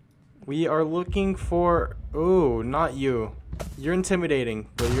bit. We are looking for... Oh, not you. You're intimidating,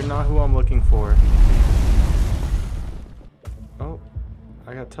 but you're not who I'm looking for. Oh,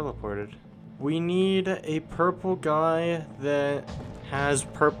 I got teleported. We need a purple guy that has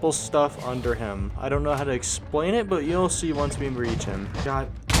purple stuff under him. I don't know how to explain it, but you'll see once we reach him. God,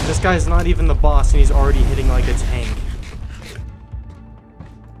 this guy's not even the boss and he's already hitting like a tank.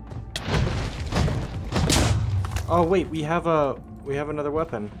 Oh wait, we have another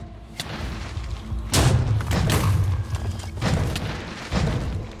weapon.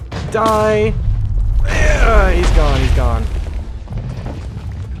 Die! He's gone.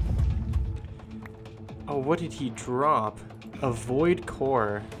 Oh, what did he drop? A void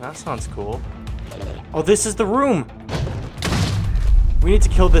core. That sounds cool. Oh, this is the room! We need to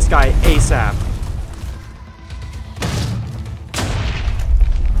kill this guy ASAP.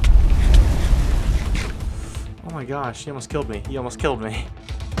 Oh my gosh, he almost killed me.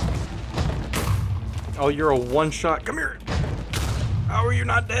 Oh, you're a one-shot. Come here. How are you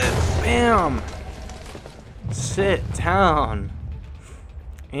not dead? Bam! Sit down.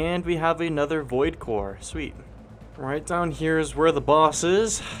 And we have another void core. Sweet. Right down here is where the boss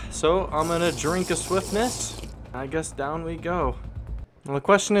is. So I'm gonna drink a swiftness. I guess down we go. Well, the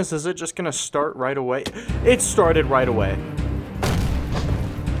question is it just gonna start right away? It started right away.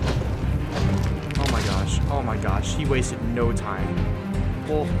 Oh my gosh, he wasted no time.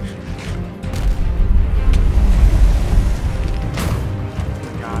 Well, oh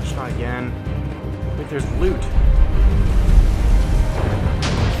my gosh, not again. Wait, there's loot.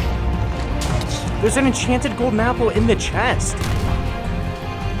 There's an enchanted golden apple in the chest.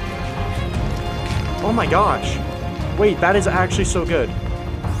 Oh my gosh. Wait, that is actually so good.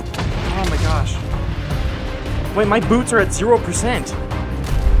 Oh my gosh. Wait, my boots are at 0%.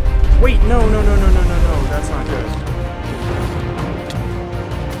 Wait, no, that's not good.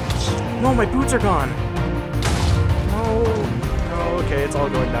 No, my boots are gone. No, okay, it's all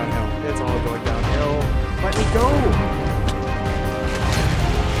going downhill. It's all going downhill. Let me go.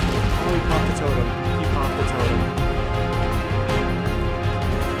 Oh, he popped the totem. He popped the totem.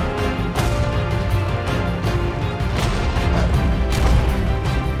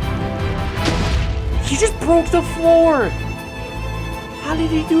 He just broke the floor! How did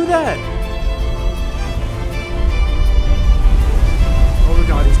he do that? Oh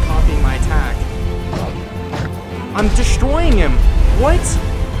god, he's copying my attack. I'm destroying him! What?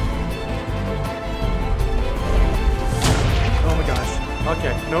 Oh my gosh.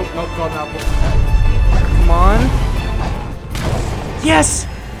 Okay, nope, golden apple. Come on. Yes!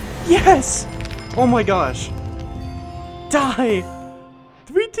 Yes! Oh my gosh. Die!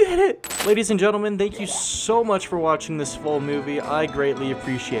 We did it! Ladies and gentlemen, thank you so much for watching this full movie. I greatly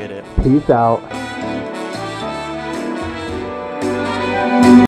appreciate it. Peace out.